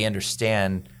that, but they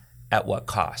understand at what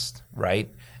cost, right?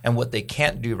 And what they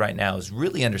can't do right now is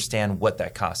really understand what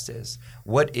that cost is.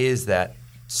 What is that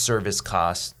service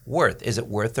cost worth? Is it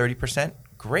worth 30%?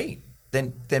 Great.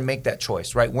 Then make that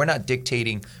choice, right? We're not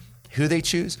dictating who they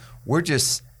choose. We're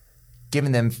just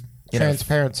giving them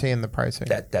transparency in the pricing.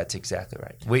 That's exactly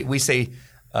right. We say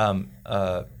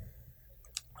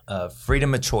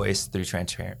freedom of choice through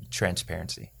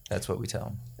transparency. That's what we tell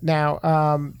them.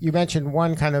 Now, you mentioned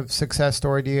one kind of success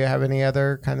story. Do you have any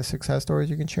other kind of success stories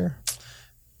you can share?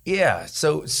 Yeah.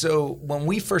 So when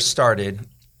we first started,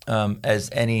 as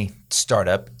any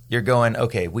startup, you're going,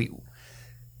 okay,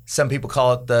 some people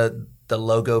call it the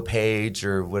logo page,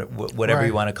 or whatever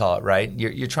you want to call it, right?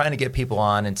 You're trying to get people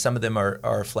on, and some of them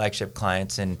are flagship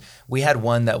clients. And we had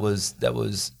one that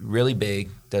was really big,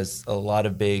 does a lot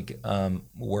of big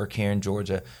work here in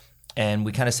Georgia. And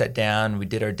we kind of sat down, we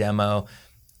did our demo,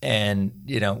 and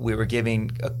we were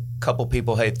giving a couple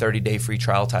people, hey, 30-day free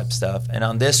trial type stuff. And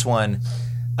on this one,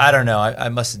 I don't know, I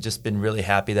must have just been really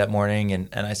happy that morning, and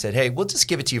I said, hey, we'll just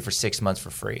give it to you for 6 months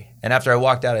for free. And after I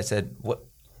walked out, I said, what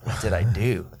did I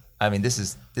do? I mean, this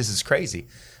is crazy.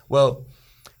 Well,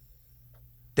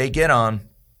 they get on,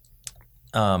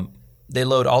 they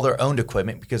load all their own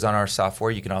equipment, because on our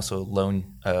software you can also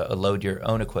load your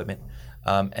own equipment,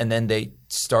 and then they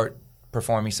start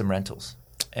performing some rentals,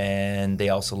 and they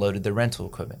also loaded the rental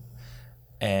equipment.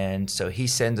 And so he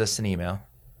sends us an email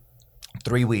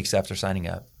 3 weeks after signing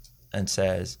up and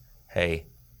says, hey,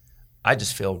 I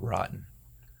just feel rotten.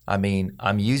 I mean,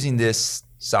 I'm using this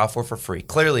software for free.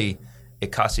 Clearly,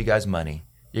 it costs you guys money.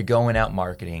 You're going out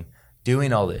marketing,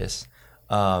 doing all this.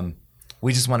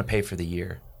 We just want to pay for the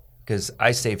year, because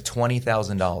I saved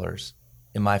 $20,000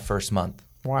 in my first month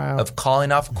of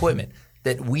calling off equipment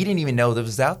that we didn't even know that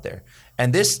was out there.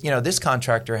 And this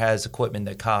contractor has equipment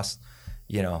that costs,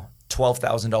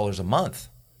 $12,000 a month.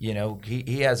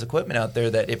 He has equipment out there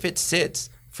that if it sits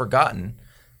forgotten,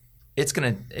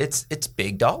 it's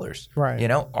big dollars. Right.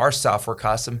 Our software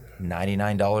costs him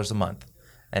 $99 a month.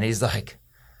 And he's like,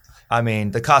 I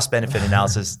mean, the cost benefit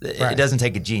analysis, it doesn't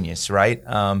take a genius, right?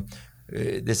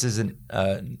 This isn't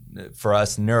for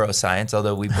us neuroscience,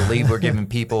 although we believe we're giving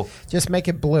people just make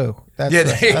it blue. That's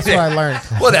what I learned.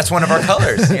 Well, that's one of our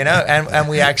colors, and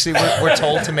we actually we're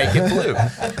told to make it blue.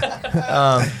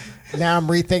 Now I'm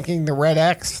rethinking the red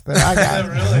X that I got.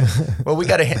 Really? Well, we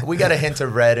got a hint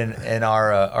of red in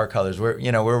our colors.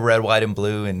 We're red, white, and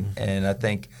blue, and I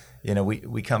think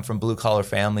we come from blue collar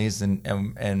families,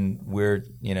 and we're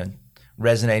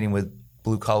resonating with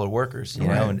blue collar workers,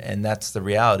 and that's the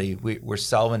reality. We're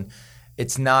solving.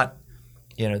 It's not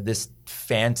this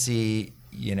fancy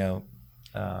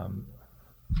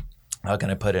how can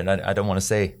I put it? I don't want to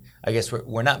say. I guess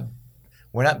we're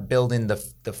not building the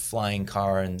flying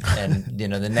car and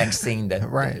the next thing that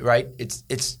right.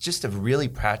 It's just a really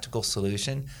practical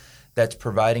solution that's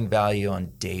providing value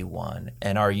on day one.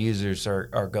 And our users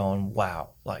are going, wow,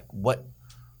 like what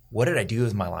did I do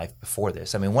with my life before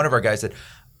this? I mean, one of our guys said,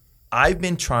 I've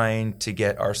been trying to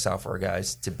get our software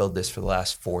guys to build this for the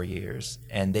last 4 years,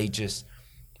 and they just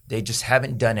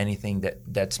haven't done anything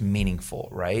that's meaningful,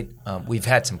 right? We've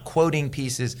had some quoting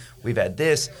pieces, we've had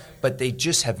this, but they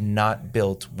just have not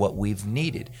built what we've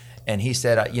needed. And he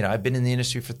said, I've been in the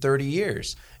industry for 30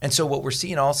 years. And so what we're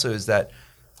seeing also is that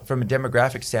from a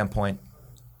demographic standpoint,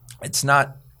 it's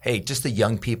not, hey, just the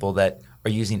young people that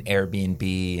are using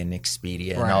Airbnb and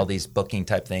Expedia and all these booking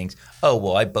type things. Oh,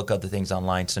 well, I book other things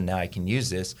online, so now I can use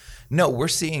this. No, we're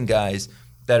seeing guys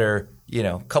that are,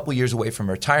 a couple years away from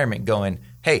retirement going,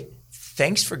 hey,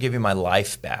 thanks for giving my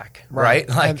life back, right?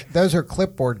 Like, and those are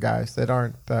clipboard guys that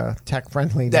aren't tech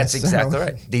friendly. That's exactly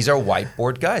right. These are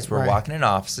whiteboard guys. We're walking in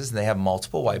offices and they have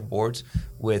multiple whiteboards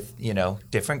with,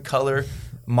 different color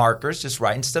markers, just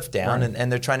writing stuff down,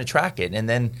 and they're trying to track it. And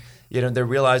then, they're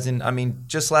realizing,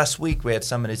 just last week we had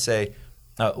somebody say,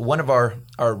 one of our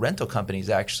rental companies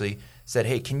actually said,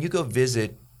 hey, can you go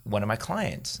visit one of my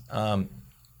clients?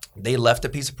 They left a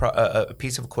piece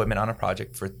of equipment on a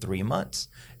project for 3 months,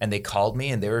 and they called me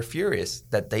and they were furious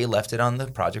that they left it on the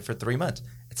project for 3 months.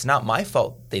 It's not my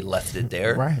fault they left it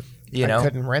there. Right. I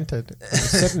couldn't rent it. It was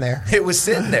sitting there. It was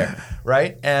sitting there,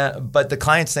 right? But the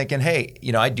client's thinking, hey,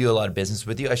 I do a lot of business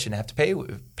with you. I shouldn't have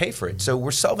to pay for it. So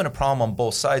we're solving a problem on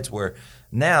both sides where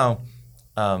now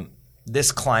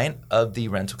this client of the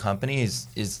rental company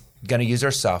is going to use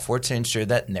our software to ensure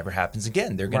that never happens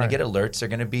again. They're going to get alerts. They're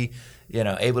going to be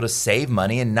able to save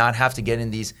money and not have to get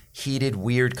in these heated,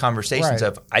 weird conversations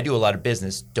of, I do a lot of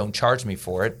business, don't charge me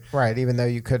for it. Right, even though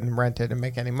you couldn't rent it and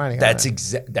make any money That's on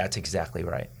it. That's exactly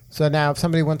right. So now if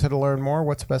somebody wanted to learn more,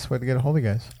 what's the best way to get a hold of you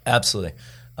guys? Absolutely.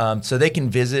 So they can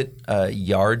visit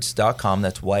yards.com.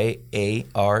 That's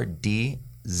YARDZ.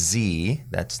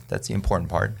 That's the important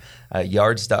part.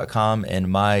 Yards.com, and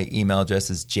my email address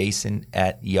is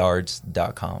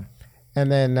jason@yards.com. And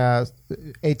then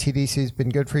ATDC has been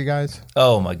good for you guys?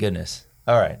 Oh, my goodness.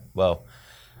 All right. Well,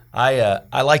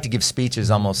 I like to give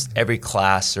speeches almost every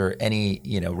class or any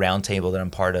roundtable that I'm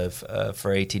part of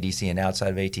for ATDC and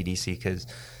outside of ATDC because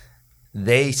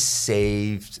they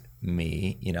saved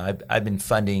me. I've been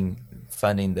funding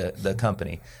the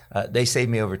company. They saved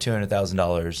me over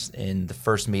 $200,000 in the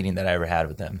first meeting that I ever had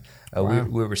with them. Wow.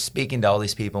 We were speaking to all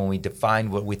these people, and we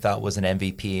defined what we thought was an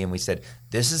MVP, and we said,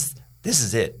 this is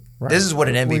it. Right. This is what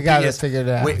an MVP we got is. To figure it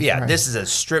out. This is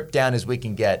as stripped down as we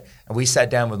can get. And we sat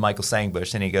down with Michael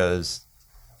Sangbush, and he goes,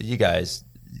 you guys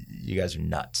are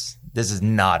nuts. This is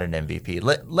not an MVP.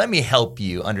 Let me help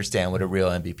you understand what a real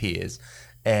MVP is.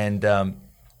 And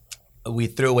we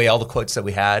threw away all the quotes that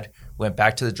we had, went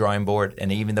back to the drawing board,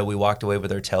 and even though we walked away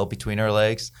with our tail between our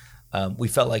legs, we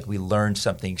felt like we learned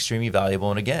something extremely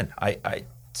valuable. And again, I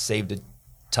saved a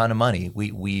ton of money.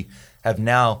 We have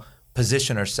now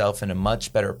positioned ourselves in a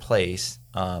much better place,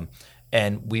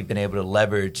 and we've been able to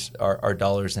leverage our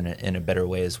dollars in a better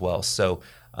way as well. So,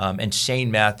 and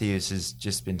Shane Matthews has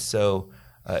just been so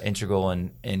integral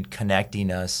in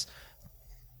connecting us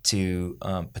to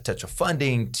potential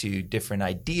funding, to different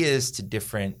ideas, to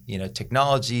different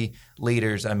technology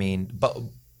leaders. I mean,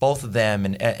 both of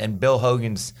them, and Bill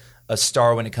Hogan's a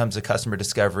star when it comes to customer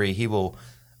discovery. He will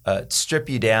strip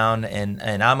you down,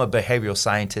 and I'm a behavioral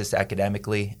scientist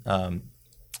academically,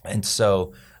 and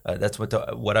so that's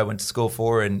what I went to school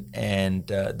for, and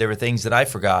there were things that I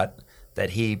forgot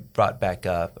that he brought back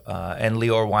up. And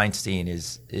Lior Weinstein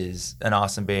is an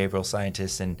awesome behavioral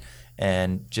scientist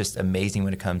and just amazing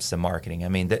when it comes to marketing. I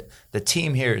mean, the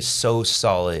team here is so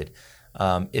solid.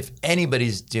 If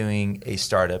anybody's doing a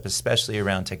startup, especially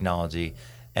around technology,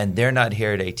 and they're not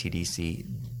here at ATDC,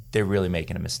 they're really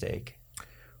making a mistake.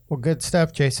 Well, good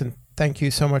stuff, Jason. Thank you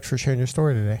so much for sharing your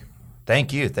story today.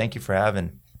 Thank you. Thank you for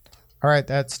having. All right,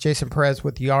 that's Jason Perez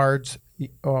with Yards,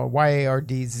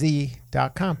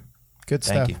 YARDZ.com. Good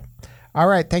stuff. Thank you. All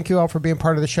right, thank you all for being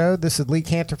part of the show. This is Lee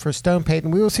Cantor for Stone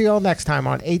Payton. We will see you all next time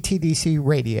on ATDC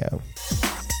Radio.